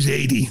 Wait till she's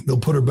 80. They'll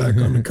put her back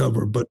on the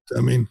cover. But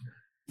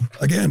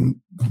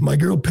again, my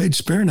girl Paige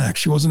Spernak,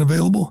 she wasn't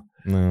available.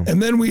 No.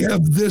 And then we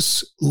have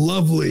this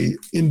lovely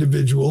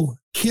individual,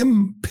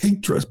 Kim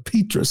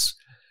Petras,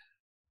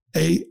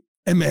 a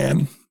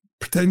man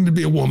pretending to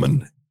be a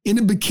woman in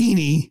a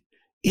bikini,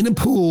 in a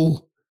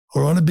pool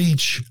or on a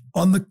beach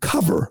on the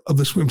cover of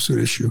the swimsuit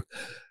issue.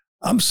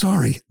 I'm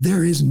sorry,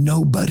 there is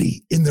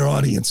nobody in their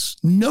audience,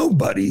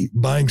 nobody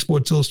buying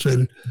Sports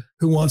Illustrated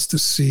who wants to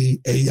see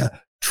a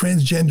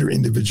transgender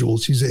individual.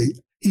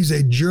 He's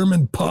a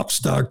German pop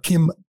star,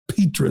 Kim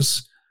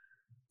Petras,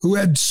 who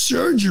had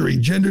surgery,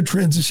 gender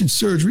transition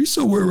surgery.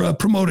 So we're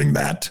promoting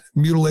that,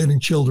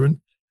 mutilating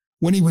children.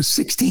 When he was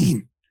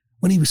 16,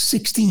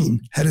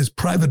 had his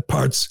private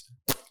parts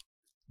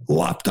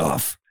lopped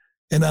off.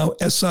 And now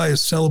SI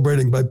is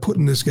celebrating by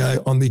putting this guy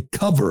on the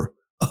cover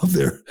of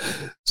their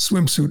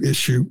swimsuit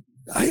issue.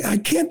 I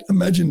can't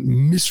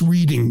imagine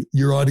misreading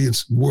your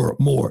audience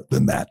more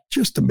than that.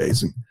 Just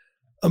amazing.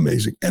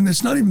 Amazing. And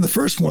it's not even the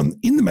first one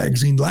in the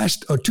magazine.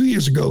 2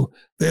 years ago,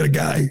 they had a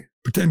guy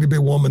pretending to be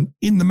a woman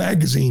in the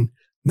magazine.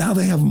 Now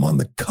they have him on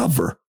the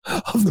cover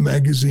of the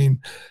magazine.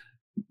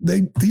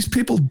 These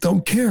people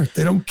don't care.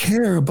 They don't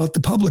care about the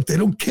public. They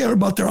don't care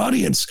about their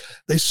audience.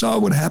 They saw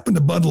what happened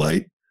to Bud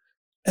Light,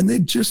 and they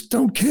just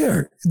don't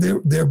care.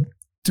 They're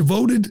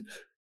devoted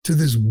to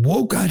this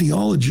woke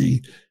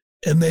ideology,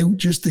 and they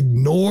just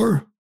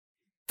ignore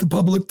the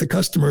public, the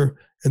customer,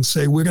 and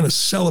say, we're going to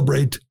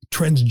celebrate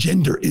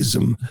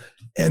transgenderism.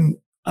 And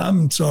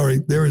I'm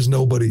sorry, there is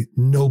nobody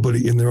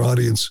in their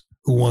audience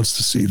who wants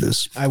to see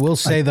this. I will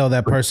say, though,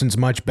 that person's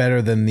much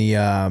better than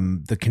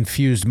the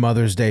confused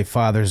Mother's Day,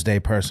 Father's Day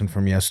person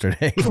from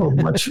yesterday. So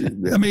much.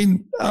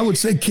 I would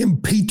say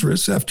Kim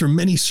Petras, after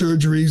many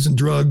surgeries and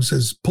drugs,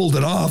 has pulled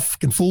it off,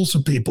 can fool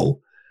some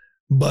people.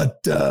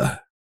 But,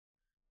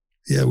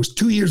 it was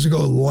 2 years ago.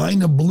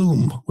 Lina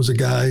Bloom was a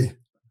guy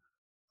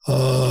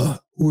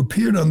who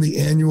appeared on the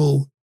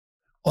annual,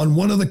 on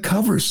one of the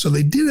covers. So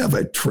they did have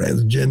a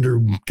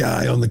transgender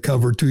guy on the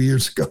cover 2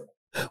 years ago.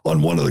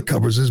 On one of the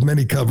covers, there's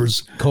many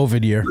covers.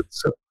 COVID year.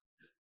 So,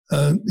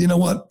 you know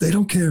what? They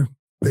don't care.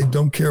 They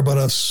don't care about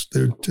us.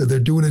 They're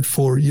doing it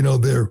for,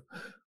 their,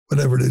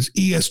 whatever it is,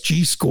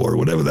 ESG score,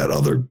 whatever that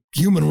other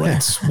Human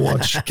Rights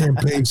Watch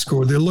campaign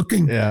score. They're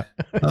looking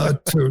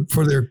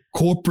for their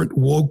corporate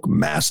woke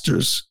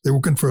masters. They're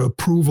looking for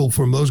approval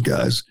from those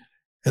guys,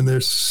 and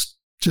they're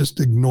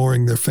just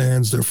ignoring their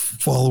fans, their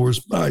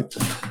followers. All right.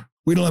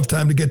 We don't have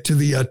time to get to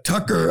the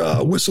Tucker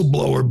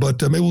whistleblower,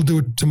 but maybe we'll do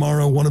it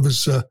tomorrow. One of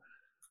his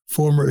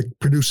former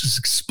producers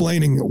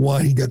explaining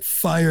why he got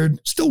fired.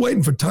 Still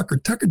waiting for Tucker.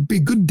 Tucker'd be a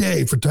good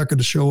day for Tucker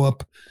to show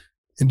up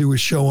and do his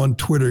show on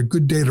Twitter.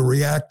 Good day to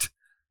react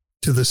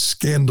to the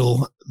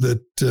scandal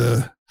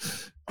that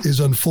is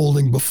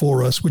unfolding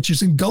before us, which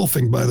is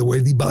engulfing, by the way,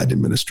 the Biden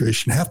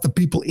administration. Half the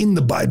people in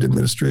the Biden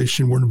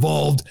administration were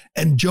involved,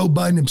 and Joe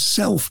Biden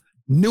himself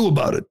knew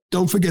about it.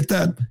 Don't forget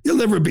that. He'll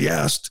never be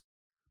asked.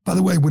 By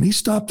the way, when he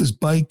stopped his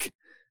bike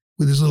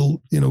with his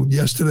little,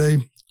 yesterday,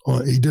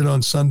 he did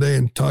on Sunday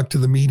and talked to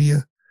the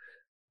media,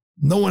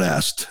 no one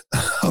asked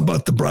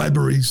about the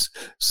briberies,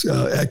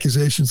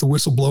 accusations, the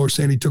whistleblower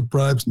saying he took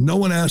bribes. No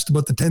one asked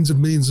about the tens of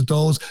millions of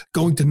dollars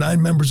going to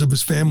 9 members of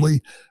his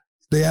family.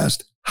 They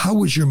asked, how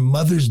was your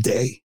Mother's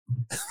Day?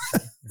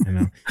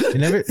 And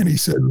he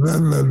said, blah,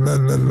 blah, blah,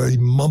 blah, blah. He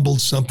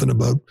mumbled something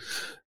about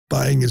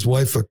buying his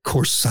wife a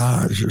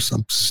corsage or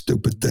some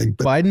stupid thing.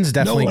 But Biden's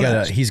definitely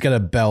he's got a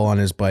bell on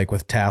his bike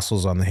with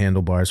tassels on the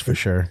handlebars for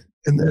sure.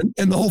 And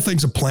the whole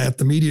thing's a plant.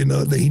 The media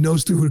know that he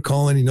knows who to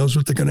call in. He knows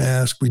what they're going to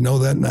ask. We know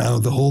that now.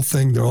 The whole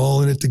thing, they're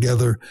all in it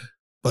together.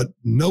 But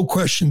no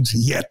questions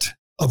yet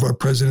of our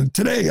president.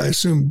 Today, I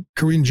assume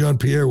Karine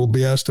Jean-Pierre will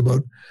be asked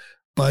about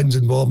Biden's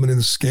involvement in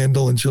the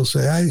scandal, and she'll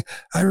say,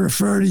 I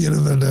refer to you to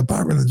the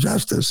Department of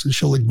Justice. And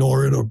she'll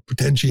ignore it or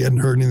pretend she hadn't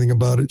heard anything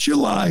about it. She'll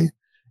lie.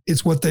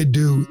 It's what they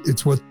do.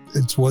 It's what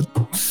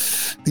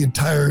the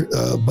entire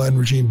Biden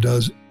regime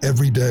does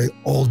every day,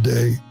 all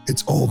day.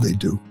 It's all they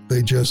do.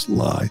 They just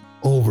lie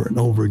over and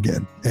over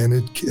again, and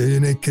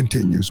it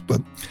continues.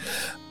 But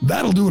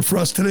that'll do it for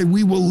us today.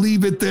 We will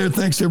leave it there.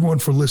 Thanks to everyone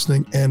for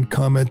listening and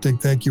commenting.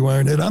 Thank you,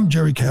 Ironhead. I'm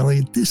Gerry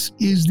Callahan. This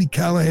is the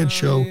Callahan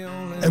Show,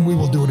 and we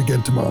will do it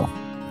again tomorrow.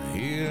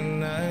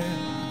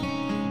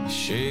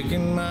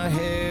 Shaking my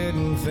head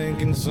and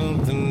thinking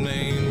something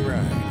ain't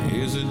right.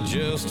 Is it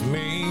just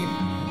me?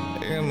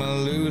 Am I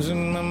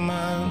losing my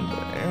mind?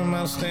 Am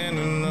I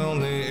standing on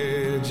the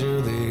edge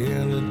of the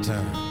end of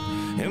time?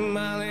 Am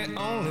I the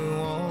only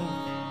one?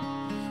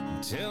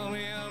 Tell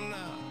me I'm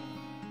not.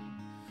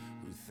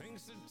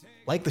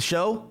 Like the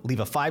show?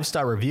 Leave a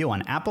 5-star review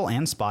on Apple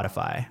and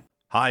Spotify.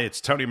 Hi, it's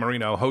Tony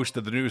Marino, host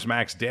of the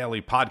Newsmax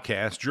Daily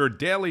Podcast, your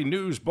daily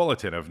news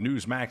bulletin of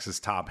Newsmax's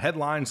top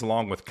headlines,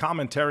 along with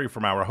commentary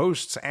from our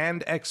hosts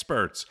and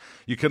experts.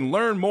 You can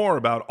learn more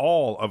about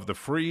all of the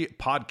free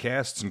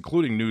podcasts,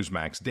 including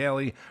Newsmax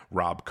Daily,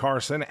 Rob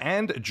Carson,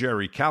 and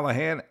Gerry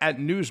Callahan at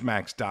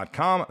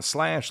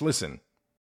newsmax.com/listen.